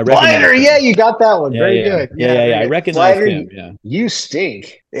Gun. I Slider, you got that one. Very good. Yeah. I recognize him. Yeah, you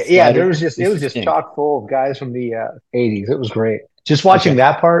stink. Slider, it was just chock full of guys from the 80s. It was great. Just watching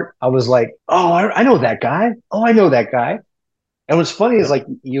that part, I was like, oh, I know that guy. Oh, I know that guy. And what's funny is like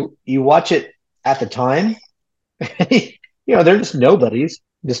you watch it at the time, they're just nobodies.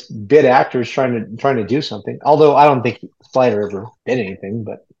 Just bit actors trying to do something. Although I don't think Slider ever did anything,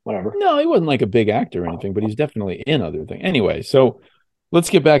 but whatever. No, he wasn't like a big actor or anything, but he's definitely in other things. Anyway, so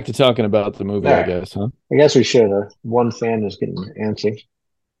let's get back to talking about the movie, I guess, huh? I guess we should. One fan is getting antsy.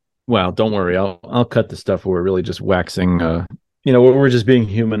 Well, don't worry. I'll cut the stuff where we're really just waxing we're just being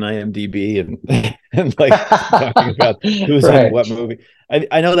human IMDb and like talking about who's in Right. what movie.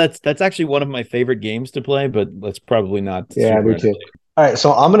 I know that's actually one of my favorite games to play, but that's probably not Yeah, super me too. entertaining. All right,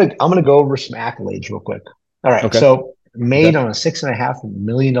 so I'm gonna go over some accolades real quick. All right, Okay. so Okay. made on a $6.5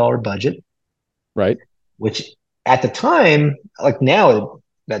 million budget, Right. which at the time, like now,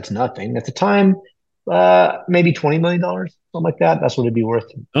 that's nothing. At the time, maybe $20 million, something like that. That's what it'd be worth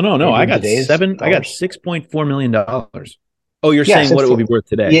No. maybe I in got today's seven. I got dollars. $6.4 million. Oh, you're Yeah, saying what six it would foot. be worth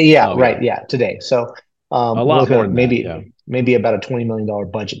Yeah, today? yeah, Oh, yeah. right. Yeah, today. So A we're lot looking more at than that. Yeah. maybe about a $20 million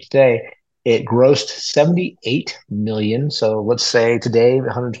budget today. It grossed 78 million. So let's say today,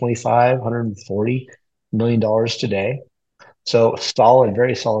 125, $140 million today. So solid,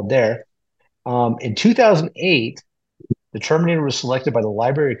 very solid there. In 2008, the Terminator was selected by the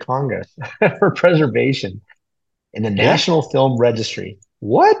Library of Congress for preservation in the Yeah. National Film Registry.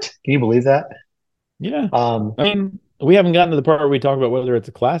 What? Can you believe that? Yeah. Um, I mean, we haven't gotten to the part where we talk about whether it's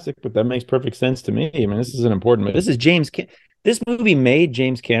a classic, but that makes perfect sense to me. I mean, this is an important. This is this movie made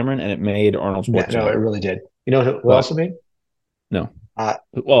James Cameron and it made Arnold no, no, it Schwarzenegger. really did. You know who But else it made? no. Uh,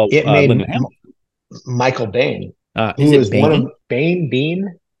 Well, it made Lyndon Hamilton. Michael Bain, Is who it is one Bane? of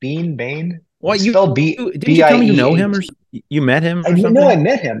Bain. What It's you spelled didn't you tell me you know him or Biet. you met him I or know I something?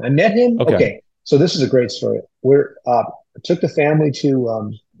 met him. I met him. Okay. Okay, so this is a great story. I took the family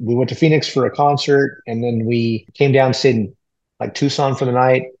to we went to Phoenix for a concert, and then we came down, stayed in like Tucson for the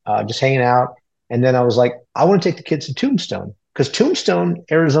night, just hanging out. And then I was like, I want to take the kids to Tombstone because Tombstone,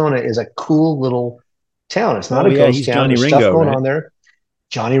 Arizona, is a cool little town. It's not Oh a yeah, ghost he's town. Johnny There's stuff Ringo, going right? on there.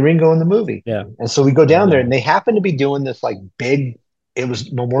 Johnny Ringo in the movie. Yeah. And so we go Oh down there, yeah. and they happen to be doing this like big. It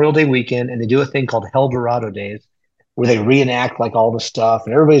was Memorial Day weekend, and they do a thing called El Dorado Days, where they reenact like all the stuff,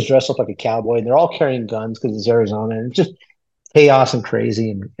 and everybody's dressed up like a cowboy, and they're all carrying guns because it's Arizona, and it's just chaos and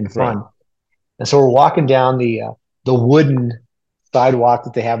crazy and Right. fun. And so we're walking down the wooden sidewalk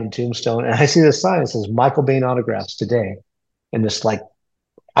that they have in Tombstone, and I see this sign that says Michael Bain autographs today in this like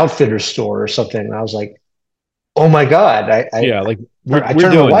outfitter store or something. And I was like, oh my God. Yeah, like I we're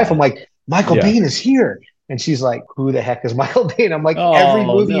turned to my doing wife, I'm that. like, Michael Yeah. Bain is here. And she's like, who the heck is Michael Bain? Oh I'm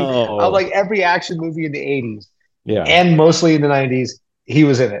no. like, every action movie in the 80s Yeah. and mostly in the 90s, he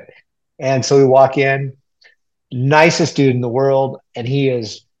was in it. And so we walk in, nicest dude in the world. And he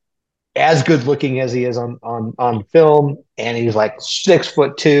is as good looking as he is on film. And he's like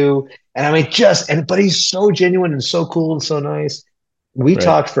 6'2". And I mean, but he's so genuine and so cool and so nice. We Right.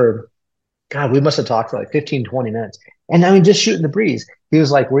 talked for God, we must have talked for like 15, 20 minutes. And I mean, just shooting the breeze. He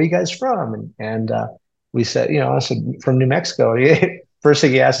was like, where are you guys from? And we said, I said, from New Mexico. First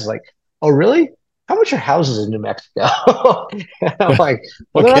thing he asked is like, oh, really? How much are houses in New Mexico? And I'm like,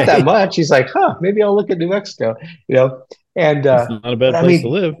 well, they're not that Okay. much. He's like, huh, maybe I'll look at New Mexico, you know? And, That's not a but bad I place to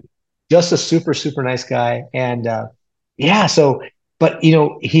mean, live. just a super, super nice guy. And yeah, so, but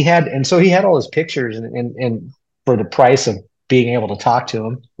he had all his pictures and for the price of being able to talk to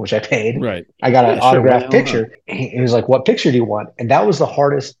him, which I paid, Right. I got an Yeah, sure. Why the autographed hell not? picture. He was like, what picture do you want? And that was the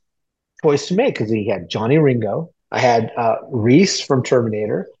hardest choice to make because he had Johnny Ringo. I had Reese from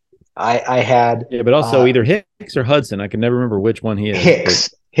Terminator. I had Yeah, but also uh, either Hicks or Hudson. I can never remember which one he is, but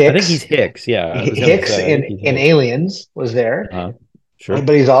Hicks. I think he's Hicks. Hicks. Yeah, I was gonna Hicks say I think he's in Hicks. Aliens was there. Sure.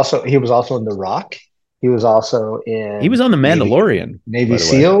 But he was also in The Rock. He was also He was in on the Mandalorian, Navy by the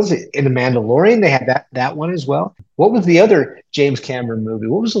way. SEALs in The Mandalorian. They had that one as well. What was the other James Cameron movie?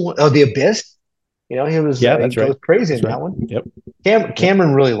 What was the one? Oh, The Abyss. Yeah, He that's right. goes crazy in That's right. that one. Yep. Yep.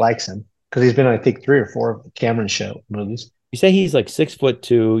 Cameron really likes him because he's been on, I think, 3 or 4 of the Cameron show movies. You say he's like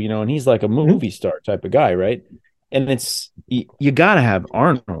 6'2", and he's like a Mm-hmm. movie star type of guy, right? And you got to have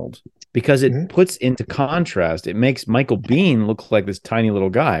Arnold because it Mm-hmm. puts into contrast. It makes Michael Biehn look like this tiny little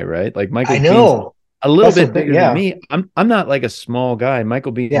guy, right? Like Michael I Bihn's know. a little That's the bit thing. bigger than Yeah. me. I'm not like a small guy.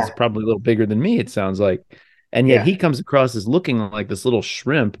 Michael Bihn's Yeah. probably a little bigger than me, it sounds like. And yet Yeah. he comes across as looking like this little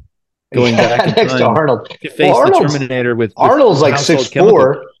shrimp going back Yeah. in Next to time Arnold. to Well, face the Terminator with Arnold's like six household chemicals.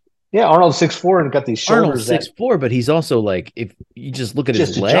 four. Yeah, Arnold's 6'4" and got these Arnold's shoulders that 6'4", but he's also like, if you just look at his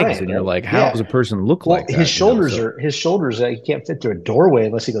just a legs giant, and you're right? like, how Yeah. does a person look Well, like that? So his shoulders he can't fit through a doorway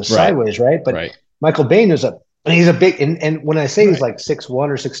unless he goes right, sideways, right? But right, Michael Bain he's a big and when I say he's right. like 6'1"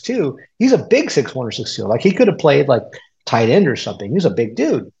 or 6'2", he's a big 6'1" or 6'2". Like he could have played like tight end or something. He's a big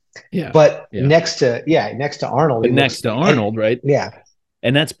dude. Yeah, But yeah. next to Arnold, But he looks next to Arnold, right? yeah,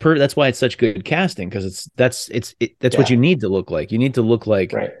 And that's why it's such good casting because that's what yeah, you need to look like. You need to look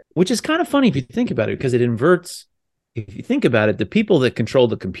like, right. which is kind of funny if you think about it because it inverts. If you think about it, the people that control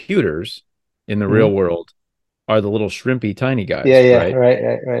the computers in the real Mm-hmm. world are the little shrimpy tiny Yeah, guys, yeah, right?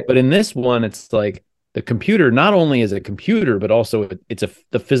 right. But in this one, it's like the computer not only is a computer, but also it's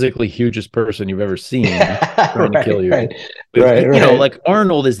the physically hugest person you've ever seen trying to kill you. Right. Like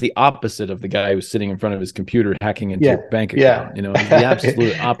Arnold is the opposite of the guy who's sitting in front of his computer hacking into your bank account. He's the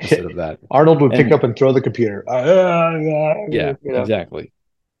absolute opposite of that. Arnold would pick up and throw the computer. Yeah, exactly.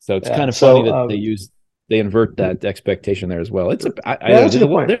 So it's kind of funny that they invert that expectation there as well. It's that's a good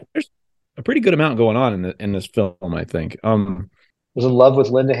point. There's a pretty good amount going on in this film, I think. Was in love with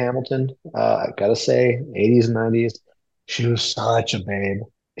Linda Hamilton. I gotta say, 80s and 90s. She was such a babe.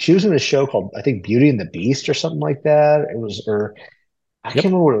 She was in a show called, I think, Beauty and the Beast or something like that. It was her. I can't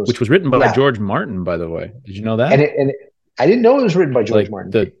remember what it was. Which was written by George Martin, by the way. Did you know that? And I didn't know it was written by George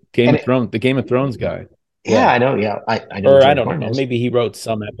Martin. The Game of Thrones guy. Yeah, I know. Yeah, I know. Or I don't know. Maybe he wrote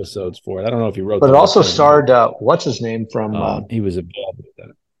some episodes for it. I don't know if he wrote. But it also starred what's his name from? He was involved with that.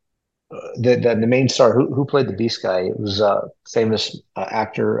 The main star who played the Beast guy. It was a famous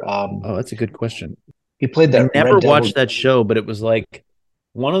actor. That's a good question. He played that. I never watched that show, but it was like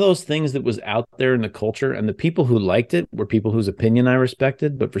one of those things that was out there in the culture, and the people who liked it were people whose opinion I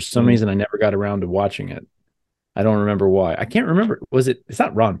respected, but for some reason I never got around to watching it. I don't remember why. I can't remember. It's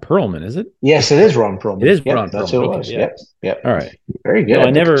not Ron Perlman, is it? Yes, it is Ron Perlman. It is Ron Perlman. That's who it was. Yeah. All right. Very good. No,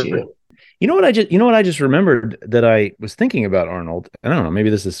 I never. You know what I just remembered that I was thinking about Arnold. I don't know.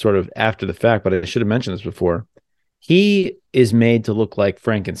 Maybe this is sort of after the fact, but I should have mentioned this before. He is made to look like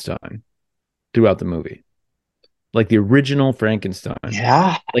Frankenstein throughout the movie, like the original Frankenstein.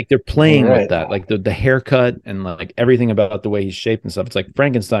 Yeah, like they're playing with that, like the haircut and like everything about the way he's shaped and stuff. It's like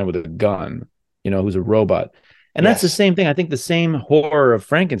Frankenstein with a gun, who's a robot, and that's the same thing. I think the same horror of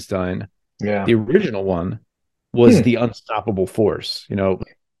Frankenstein, the original one, was the unstoppable force.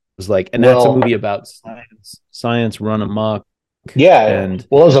 Was like, and that's a movie about science run amok. Yeah, and it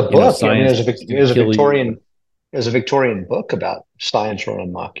was a book. It was a Victorian book about science run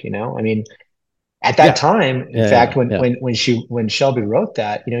amok. I mean, at that time, in fact, when Shelby wrote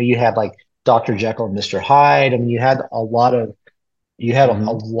that, you had like Dr. Jekyll and Mr. Hyde. I mean, you had a lot of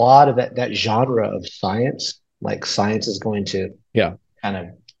that genre of science. Like science is going to kind of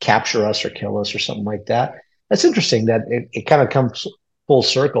capture us or kill us or something like that. That's interesting that it kind of comes full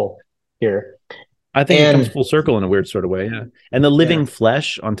circle here. I think it comes full circle in a weird sort of way, yeah. And the living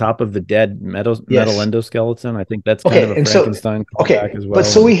flesh on top of the dead metal endoskeleton, I think that's kind of a Frankenstein callback as well. But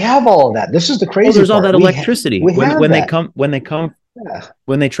so we have all of that. This is the crazy part. There's all that electricity.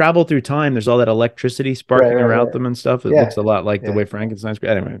 When they travel through time, there's all that electricity sparking around them and stuff. It looks a lot like the way Frankenstein's.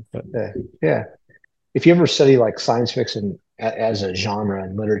 Anyway, if you ever study like science fiction as a genre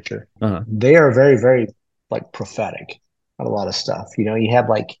in literature, they are very, very like prophetic on a lot of stuff. You have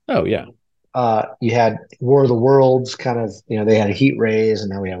like you had War of the Worlds, kind of, they had heat rays,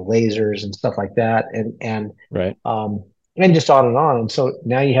 and now we have lasers and stuff like that, and just on and on. And so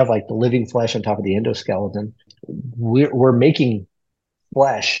now you have like the living flesh on top of the endoskeleton. We're making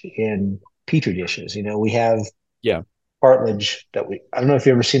flesh in petri dishes. We have cartilage that I don't know if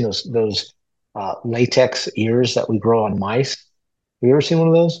you've ever seen those latex ears that we grow on mice. Have you ever seen one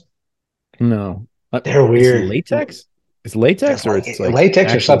of those? No, they're weird. Latex. It's latex, or it's like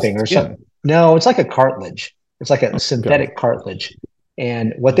latex or something or something. No, it's like a cartilage. It's like a synthetic cartilage.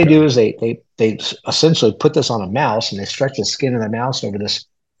 And what they do is they essentially put this on a mouse, and they stretch the skin of the mouse over this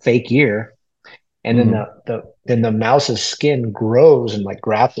fake ear, and then the mouse's skin grows and like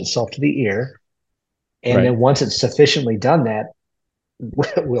grafts itself to the ear. And then once it's sufficiently done that,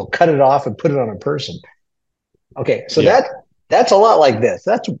 we'll cut it off and put it on a person. Okay, so that's a lot like this.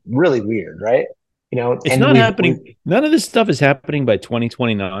 That's really weird, right? It's not happening. None of this stuff is happening by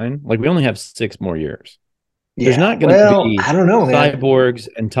 2029. Like, we only have 6 more years. There's not going to be I don't know, cyborgs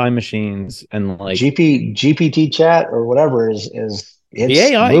and time machines and like GPT chat or whatever is the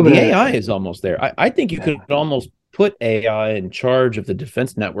AI is almost there. I think you could almost put AI in charge of the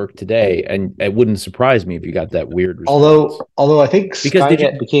defense network today, and it wouldn't surprise me if you got that weird response. Although I think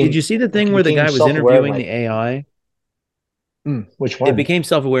did you see the thing where the guy was interviewing the AI? Which one? It became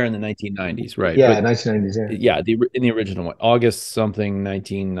self-aware in the 1990s, right? Yeah, 1990s. Yeah, in the original one, August something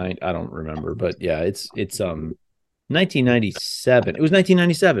 1990. I don't remember, but yeah, it's 1997. It was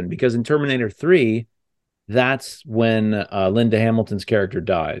 1997 because in Terminator 3, that's when Linda Hamilton's character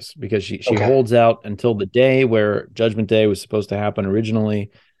dies, because she holds out until the day where Judgment Day was supposed to happen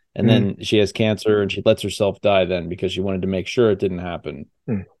originally, and then she has cancer and she lets herself die then because she wanted to make sure it didn't happen.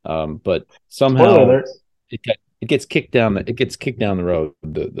 But somehow it gets kicked down. It gets kicked down the road.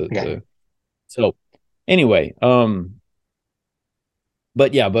 So anyway, but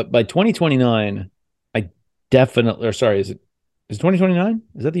by 2029, I definitely. Or sorry, is it 2029?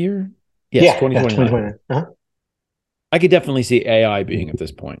 Is that the year? Yes, 2029. 2029. I could definitely see AI being at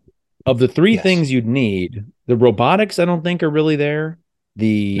this point. Of the three Yes. things you'd need, the robotics I don't think are really there.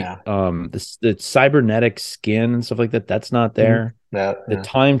 No. The cybernetic skin and stuff like that, that's not Mhm. there. No. The No.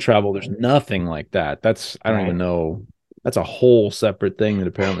 time travel, there's nothing like that. That's I don't even Right. know. That's a whole separate thing that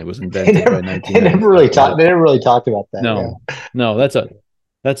apparently was They invented by never, they never really 1995. talked. They never really talked about that. No, Yeah. no, that's a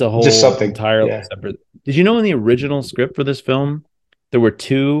Just whole something. entirely Yeah. separate. Did you know in the original script for this film, there were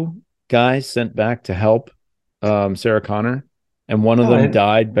two guys sent back to help Sarah Connor, and No, I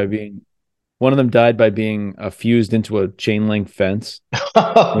didn't. one of them died by being fused into a chain link fence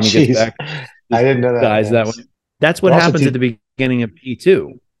Oh, when he gets jeez. back. I Just didn't know that. dies that way. Yes. That's But what also, happens at the beginning of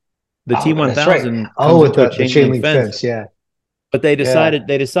P2. The oh, that's right. T1000 Oh, comes with into a the chain chain link link fence, fence. Yeah. but Yeah.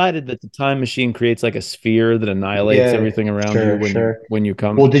 they decided that the time machine creates like a sphere that annihilates Yeah. everything around you Sure. Sure. when you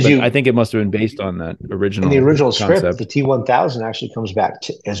come. Well, did But I you, think it must have been based on that in the original original script, the concept. T1000 actually comes back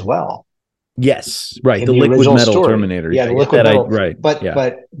as well Yes, right. in The the liquid original metal story. Terminator. Yeah, Yeah, the yeah, liquid metal. right. Yeah,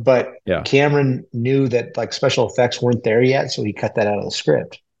 But yeah, Cameron knew that like special effects weren't there yet, so he cut that out of the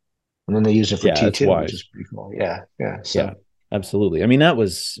script. And then they used it for yeah. That's T2, which is wise. pretty cool. Yeah. Yeah. Yeah, So, absolutely. I mean, that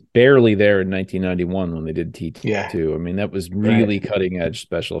was barely there in 1991 when they did yeah. T2. I mean, that was Right. really cutting edge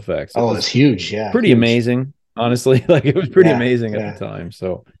special effects. It Oh, it's was huge. Yeah. pretty Huge. amazing, honestly. Like it was pretty Yeah. amazing at the Yeah. time.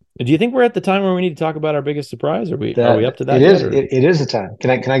 So, do you think we're at the time where we need to talk about our biggest surprise? Are we That up to it that is yet, or it is the time. Can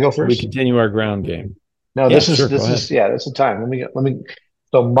I go should we first? continue our ground game? No, Yeah, this is sure. Go ahead. yeah, that's the time. Let me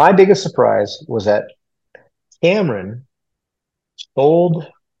so my biggest surprise was that Cameron sold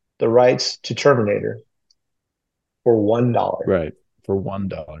the rights to Terminator for $1. Right. For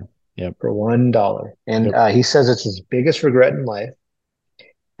 $1. Yep. For $1. And Yep. he says it's his biggest regret in life.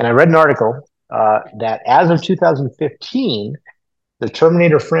 And I read an article that as of 2015, the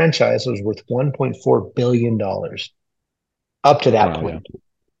Terminator franchise was worth $1.4 billion up to that Wow. Yeah. point.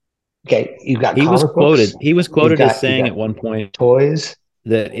 Okay, you've got comic books, He was you've quoted as got saying at one point toys.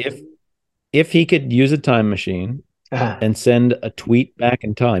 that if he could use a time machine Uh, and send a tweet back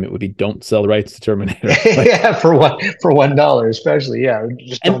in time, it would be don't sell the rights to Terminator. Like, yeah, for $1, especially. Yeah,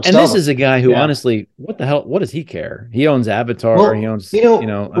 just don't and sell this them. is a guy who Yeah. honestly, what the hell? What does he care? He owns Avatar. He Well, owns, I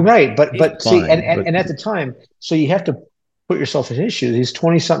mean, right, he's but see, fine. But and at the time, so you have to put yourself in his shoes. He's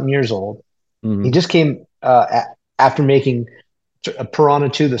 20 something years old. He mhm, just came after making Piranha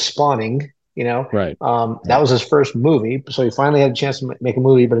 2: The Spawning. right, That right, was his first movie, so he finally had a chance to make a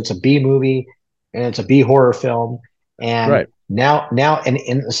movie, but it's a B movie and it's a B horror film. And right. and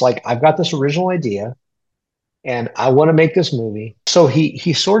it's like I've got this original idea and I want to make this movie. So he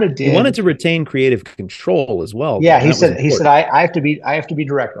sort of He wanted did. to retain creative control as well, though, Yeah, and that was he said important. I have to be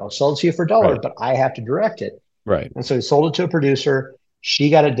director. I'll sell it to you for $1, Right, but I have to direct it. right. And so he sold it to a producer. She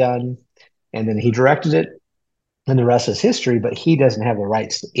got it done, and then he directed it, and the rest is history. But he doesn't have the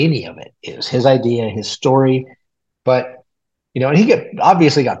rights to any of it. It was his idea, his story. But and he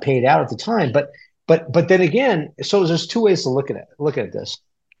obviously got paid out at the time. But then again, so there's two ways to look at this.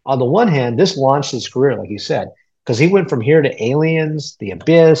 On the one hand, this launched his career, like you said, because he went from here to Aliens, The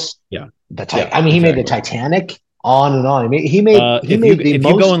Abyss, Yeah, I mean, he made the exactly. Titanic, on and on. He made the If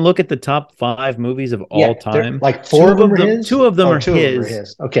you go most. and look at the top five movies of all Yeah, they're time, like four of them are his. two of them Oh, are two of them are his,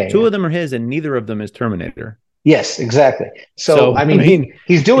 his. Okay, two yeah. of them are his, and neither of them is Terminator. Yes, exactly. So So I I mean, mean,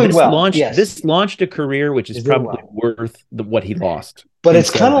 he's doing well. Yes, this launched a career which is he's doing probably well. worth what he lost But in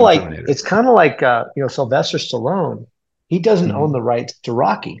selling Terminator. it's kind of like Sylvester Stallone. He doesn't own Mhm. the rights to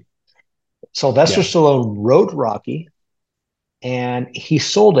Rocky. Sylvester Yeah, Stallone wrote Rocky, and he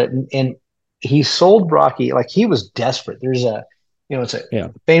sold it, and he sold Rocky like he was desperate. There's it's a yeah,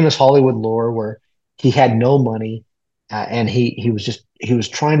 famous Hollywood lore where he had no money, and he was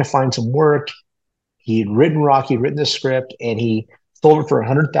trying to find some work. He had written Rocky, written the script, and he sold it for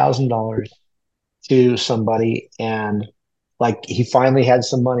 $100,000 to somebody, and like he finally had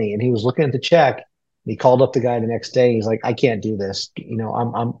some money, and he was looking at the check. And he called up the guy the next day. He's like, "I can't do this.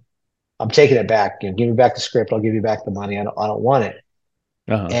 I'm taking it back. Give me back the script. I'll give you back the money. I don't want it."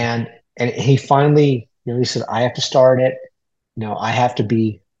 uh-huh. And he finally, he said, "I have to star in it. I have to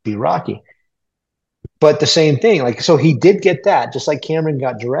be Rocky." But the same thing, like so, he did get that, just like Cameron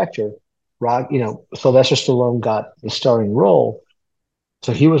got director. Sylvester Stallone got the starring role,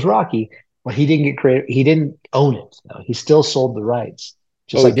 so he was Rocky, but he didn't get credit. He didn't own it. No, he still sold the rights,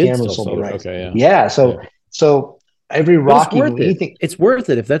 just Oh, he like did Cameron still sold the sell it. rights. Okay, yeah, Yeah. yeah. So every But it's Rocky worth movie, you it. think, It's worth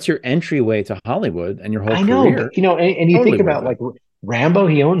it if that's your entryway to Hollywood and your whole I know, career. but and you Totally think worth about it. like Rambo,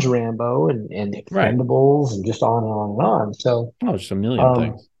 he owns Rambo and Right. Expendables and just on and on and on. So, Oh, just a million um,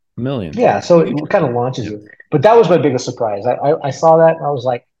 things. A million yeah, things. so You it could kind of continue. launches Yeah. you. But that was my biggest surprise. I saw that and I was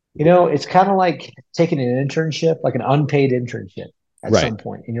like, it's kind of like taking an internship, like an unpaid internship at Right. some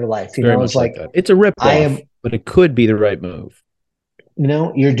point in your life. It's very It's much like like that. It's a I ripoff, am but it could be the right move.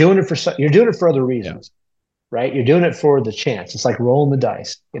 you're doing it you're doing it for other Yeah. reasons, right? You're doing it for the chance. It's like rolling the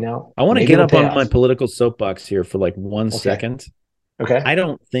dice, I want to maybe get it'll up pay on my off. political soapbox here for like one Okay. second. Okay. I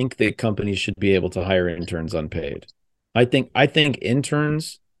don't think that companies should be able to hire interns unpaid. I think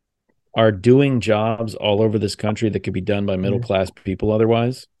interns are doing jobs all over this country that could be done by middle Mm-hmm. class people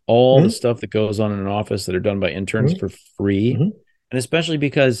otherwise. All the Mm-hmm. stuff that goes on in an office that are done by interns for free. Mm-hmm. And especially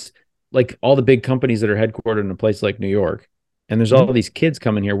because like all the big companies that are headquartered in a place like New York, and there's all Mm-hmm. these kids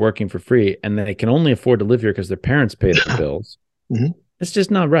coming here working for free, and they can only afford to live here because their parents pay the bills. Mm-hmm. It's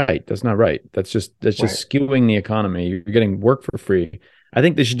just not right. That's not right. That's just Right. skewing the economy. You're getting work for free. I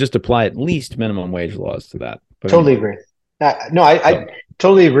think they should just apply at least minimum wage laws to that. But Totally anyway, agree. No, I so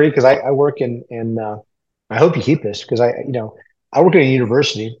totally agree because I work I hope you keep this because I work at a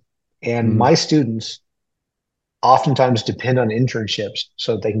university and mhm. my students oftentimes depend on internships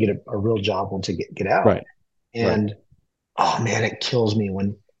so that they can get a real job once they get out. Right, right, And oh man, it kills me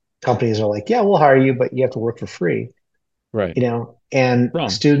when companies are like, yeah, we'll hire you, but you have to work for free, right. and Wrong,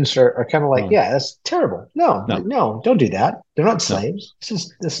 students are kind of like, wrong. yeah, that's terrible. No, No, like, no, don't do that. They're not no, slaves.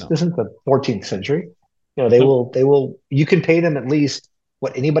 This no, isn't the 14th century. They no. will, you can pay them at least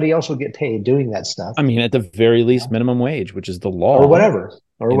what anybody else would get paid doing that stuff, I mean, at the very you least, know, minimum wage, which is the or law. whatever,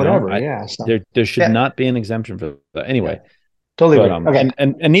 or You know, whatever. I Yeah. So, there should yeah, not be an exemption for that. yeah, Anyway, totally but agree. Okay.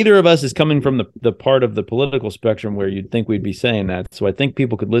 and neither of us is coming from the part of the political spectrum where you'd think we'd be saying that. So I think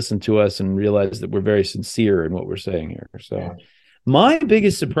people could listen to us and realize that we're very sincere in what we're saying here. Yeah. So my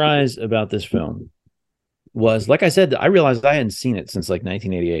biggest surprise about this film was, like I said, I realized I hadn't seen it since like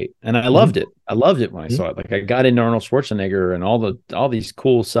 1988, and I loved Mm-hmm. it. I loved it when I Mm-hmm. saw it. Like I got into Arnold Schwarzenegger and all these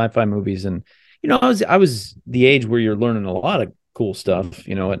cool sci-fi movies, and I was the age where you're learning a lot of cool stuff, at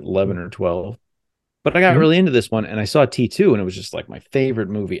 11 or 12. But I got Mm-hmm. really into this one, and I saw T2, and it was just like my favorite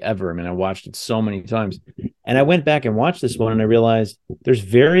movie ever. I mean, I watched it so many times, and I went back and watched this one, and I realized there's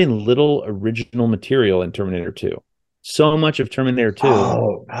very little original material in Terminator 2. So much of Terminator 2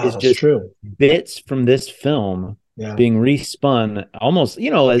 Oh, is that's just true. bits from this film Yeah. being respun almost, as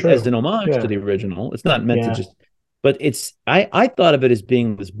an True. homage to Yeah. the original. It's not meant to Yeah. just, but I thought of it as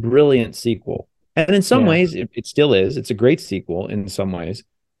being this brilliant sequel. And in some Yeah. ways, it still is. It's a great sequel in some ways.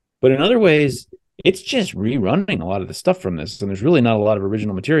 But in other ways, it's just rerunning a lot of the stuff from this. And there's really not a lot of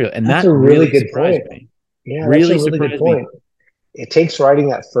original material. And That's that a really really good surprised point. me. Yeah, that's a Really really good surprised me. point. It takes writing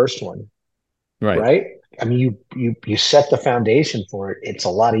that first one, Right. right? I mean, you set the foundation for it. It's a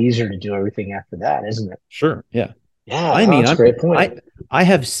lot easier to do everything after that, isn't it? Sure. Yeah. Yeah, I no, mean, that's a great point. I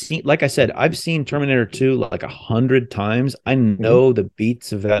have seen, like I said, I've seen Terminator 2 like 100 times. I Hmm. know the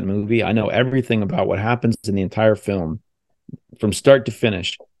beats of that movie. I know everything about what happens in the entire film from start to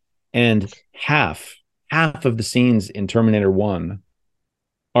finish. And half of the scenes in Terminator 1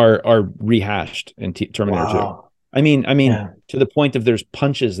 are rehashed in Terminator 2. Wow. I mean, Yeah. to the point of there's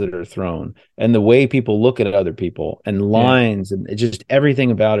punches that are thrown and the way people look at other people and Yeah. lines and just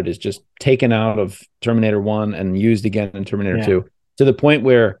everything about it is just taken out of Terminator 1 and used again in Terminator Yeah. 2 to the point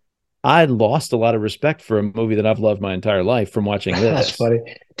where I lost a lot of respect for a movie that I've loved my entire life from watching That's this. funny.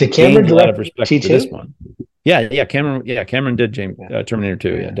 Did Cameron Gained a lot of direct respect for this T2? one. Yeah, Cameron did Yeah. Terminator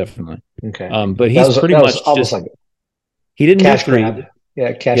 2, yeah, Yeah. definitely. Okay. But That he's was pretty that was much almost just like he didn't do cash 3. grab.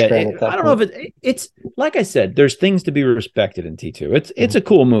 Yeah, cash Yeah, grab at I that don't know point. if it's like I said, there's things to be respected in T2. It's Mhm. a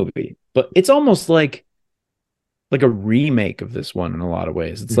cool movie, but it's almost like a remake of this one in a lot of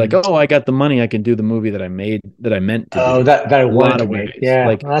ways. It's like, Mhm. oh, I got the money, I can do the movie that I meant to Oh, do. that I In a wanted lot to of make. ways. Yeah,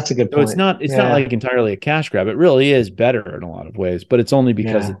 Like well, that's a good so it's point. not Yeah. like entirely a cash grab. It really is better in a lot of ways, but it's only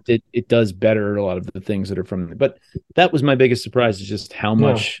because Yeah. it does better a lot of the things that are from it. But that was my biggest surprise is just how No.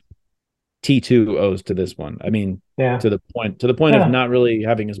 much T2 owes to this one. I mean, Yeah. to the point of Yeah. not really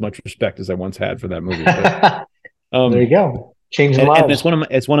having as much respect as I once had for that movie. But There you um go. Changing and lives.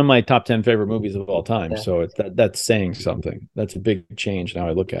 it's one of my top 10 favorite movies of all time. Yeah. So that's saying something. That's a big change in how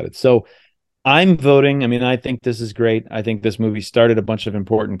I look at it. So I'm voting. I mean, I think this is great. I think this movie started a bunch of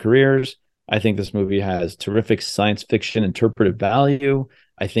important careers. I think this movie has terrific science fiction interpretive value.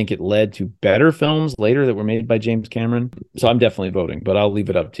 I think it led to better films later that were made by James Cameron. So I'm definitely voting, but I'll leave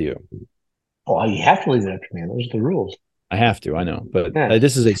it up to you. Oh, you have to leave it up to me. Those are the rules. I have to, I know, but Yeah.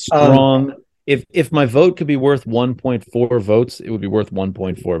 this is a Um, strong. If my vote could be worth 1.4 votes, it would be worth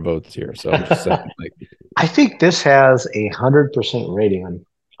 1.4 votes here. So I'm just saying, like, I think this has 100% rating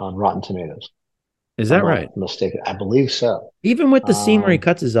on Rotten Tomatoes. is If I'm that right? not mistaken. I believe so. Even with the scene where he Um,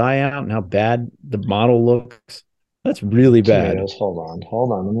 cuts his eye out and how bad the model looks, that's really bad. Tomatoes. Hold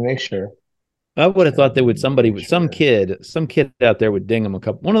on. Let me make sure. I would have thought they would somebody Make with some sure. kid out there would ding him a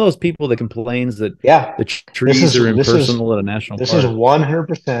couple. One of those people that complains that Yeah, the this trees is are this is impersonal at a national this is park.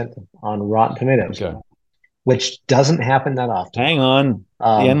 100% on Rotten Tomatoes. Okay. which doesn't happen that often. Hang on. The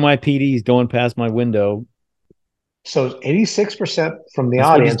NYPD is going past my window. So 86% from the That's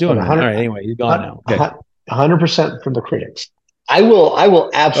what he's audience, doing. but All right, anyway, he's gone now. Okay. 100% from the critics. I will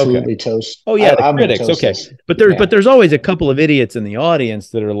absolutely toast. Oh yeah, the I'm critics. toast Okay, this. but there's always a couple of idiots in the audience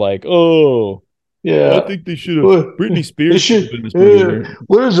that are like, oh, yeah, I think they should have. Britney Spears should have been in this movie.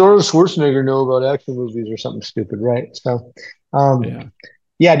 What does Arnold Schwarzenegger know about action movies or something stupid, right? So, no,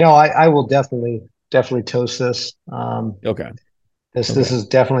 I will definitely toast this. Okay. This is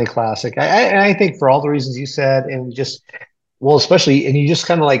definitely classic. I think for all the reasons you said, and just especially, and you just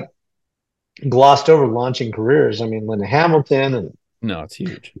kind of like glossed over launching careers. I mean, Linda Hamilton, and no, it's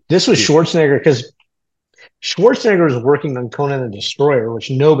huge. This was Schwarzenegger, because Schwarzenegger was working on Conan the Destroyer,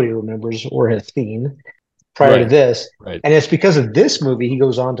 which nobody remembers or has seen prior to this. Right. And it's because of this movie he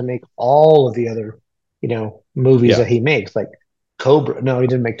goes on to make all of the other, movies that he makes, like Cobra. No, he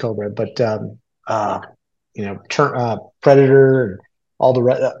didn't make Cobra, but Predator and all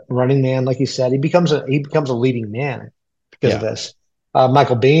the Running Man, like you said. He becomes a leading man because of this.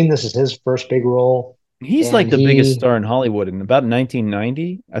 Michael Biehn, this is his first big role. He's like the biggest star in Hollywood. In about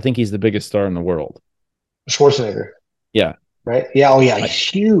 1990, I think he's the biggest star in the world. Schwarzenegger. Yeah. Right? Yeah. Oh, yeah. He's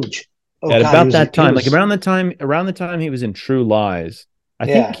huge. At about that time, like around the time he was in True Lies, I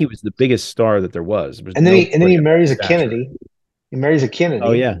think he was the biggest star that there was. And then he marries a Kennedy. He marries a Kennedy.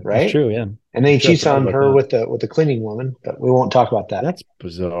 Oh yeah, right. That's true. Yeah. And then he cheats on her with the cleaning woman, but we won't talk about that. That's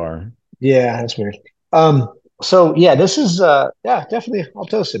bizarre. Yeah, that's weird. So yeah, this is definitely, I'll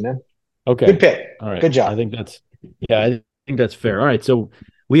toast it, man. Okay. Good pick. All right. Good job. I think that's fair. All right. So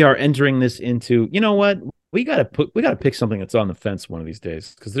we are entering this into, you know what? We gotta pick something that's on the fence one of these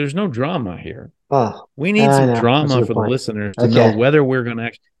days, because there's no drama here. We need some drama for the listeners to know whether we're gonna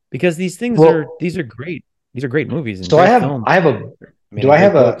actually, because these things are great. These are great movies. So I have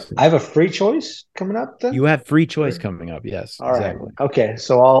a free choice coming up then? You have free choice coming up. Yes. All exactly. Right. Okay.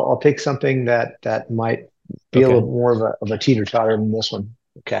 So I'll pick something that might be a little more of a teeter-totter than this one.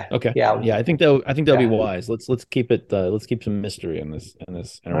 Okay. Yeah. I think that'll be wise. Let's keep it. Let's keep some mystery in this.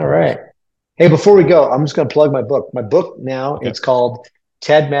 All right. Hey, before we go, I'm just going to plug my book. My book now, it's called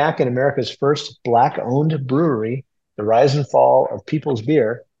Ted Mack and America's First Black-Owned Brewery: The Rise and Fall of People's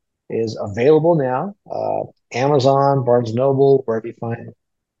Beer, is available now. Amazon, Barnes & Noble, wherever you find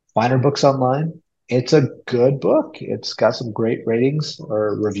finer books online. It's a good book. It's got some great ratings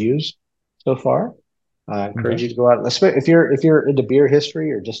or reviews so far. I encourage you to go out. If you're into beer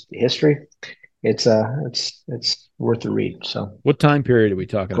history or just history, it's worth the read. So, what time period are we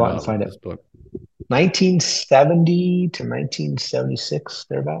talking about? Find this book. 1970 to 1976,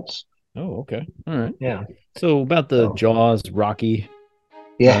 thereabouts. Oh, okay. All right. Yeah. So about the Jaws, Rocky.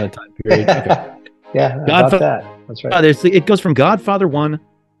 Time period. Okay. Yeah. About that. That's right. It goes from Godfather 1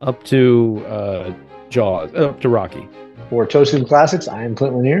 up to Jaws, up to Rocky. For Toasting Classics, I am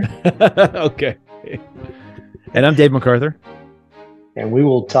Clint Lanier. Okay. And I'm Dave McArthur. And we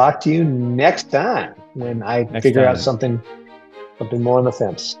will talk to you next time when I figure out something more on the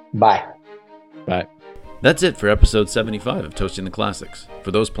fence. Bye. Bye. That's it for episode 75 of Toasting the Classics.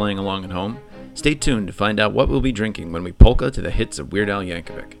 For those playing along at home, stay tuned to find out what we'll be drinking when we polka to the hits of Weird Al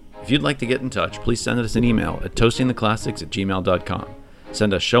Yankovic. If you'd like to get in touch, please send us an email at toastingtheclassics@gmail.com.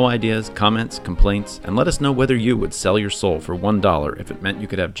 Send us show ideas, comments, complaints, and let us know whether you would sell your soul for $1 if it meant you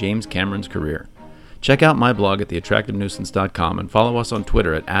could have James Cameron's career. Check out my blog at theattractivenuisance.com and follow us on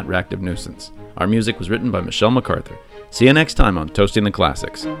Twitter at @ractivenuisance. Our music was written by Michelle McArthur. See you next time on Toasting the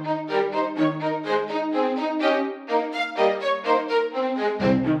Classics.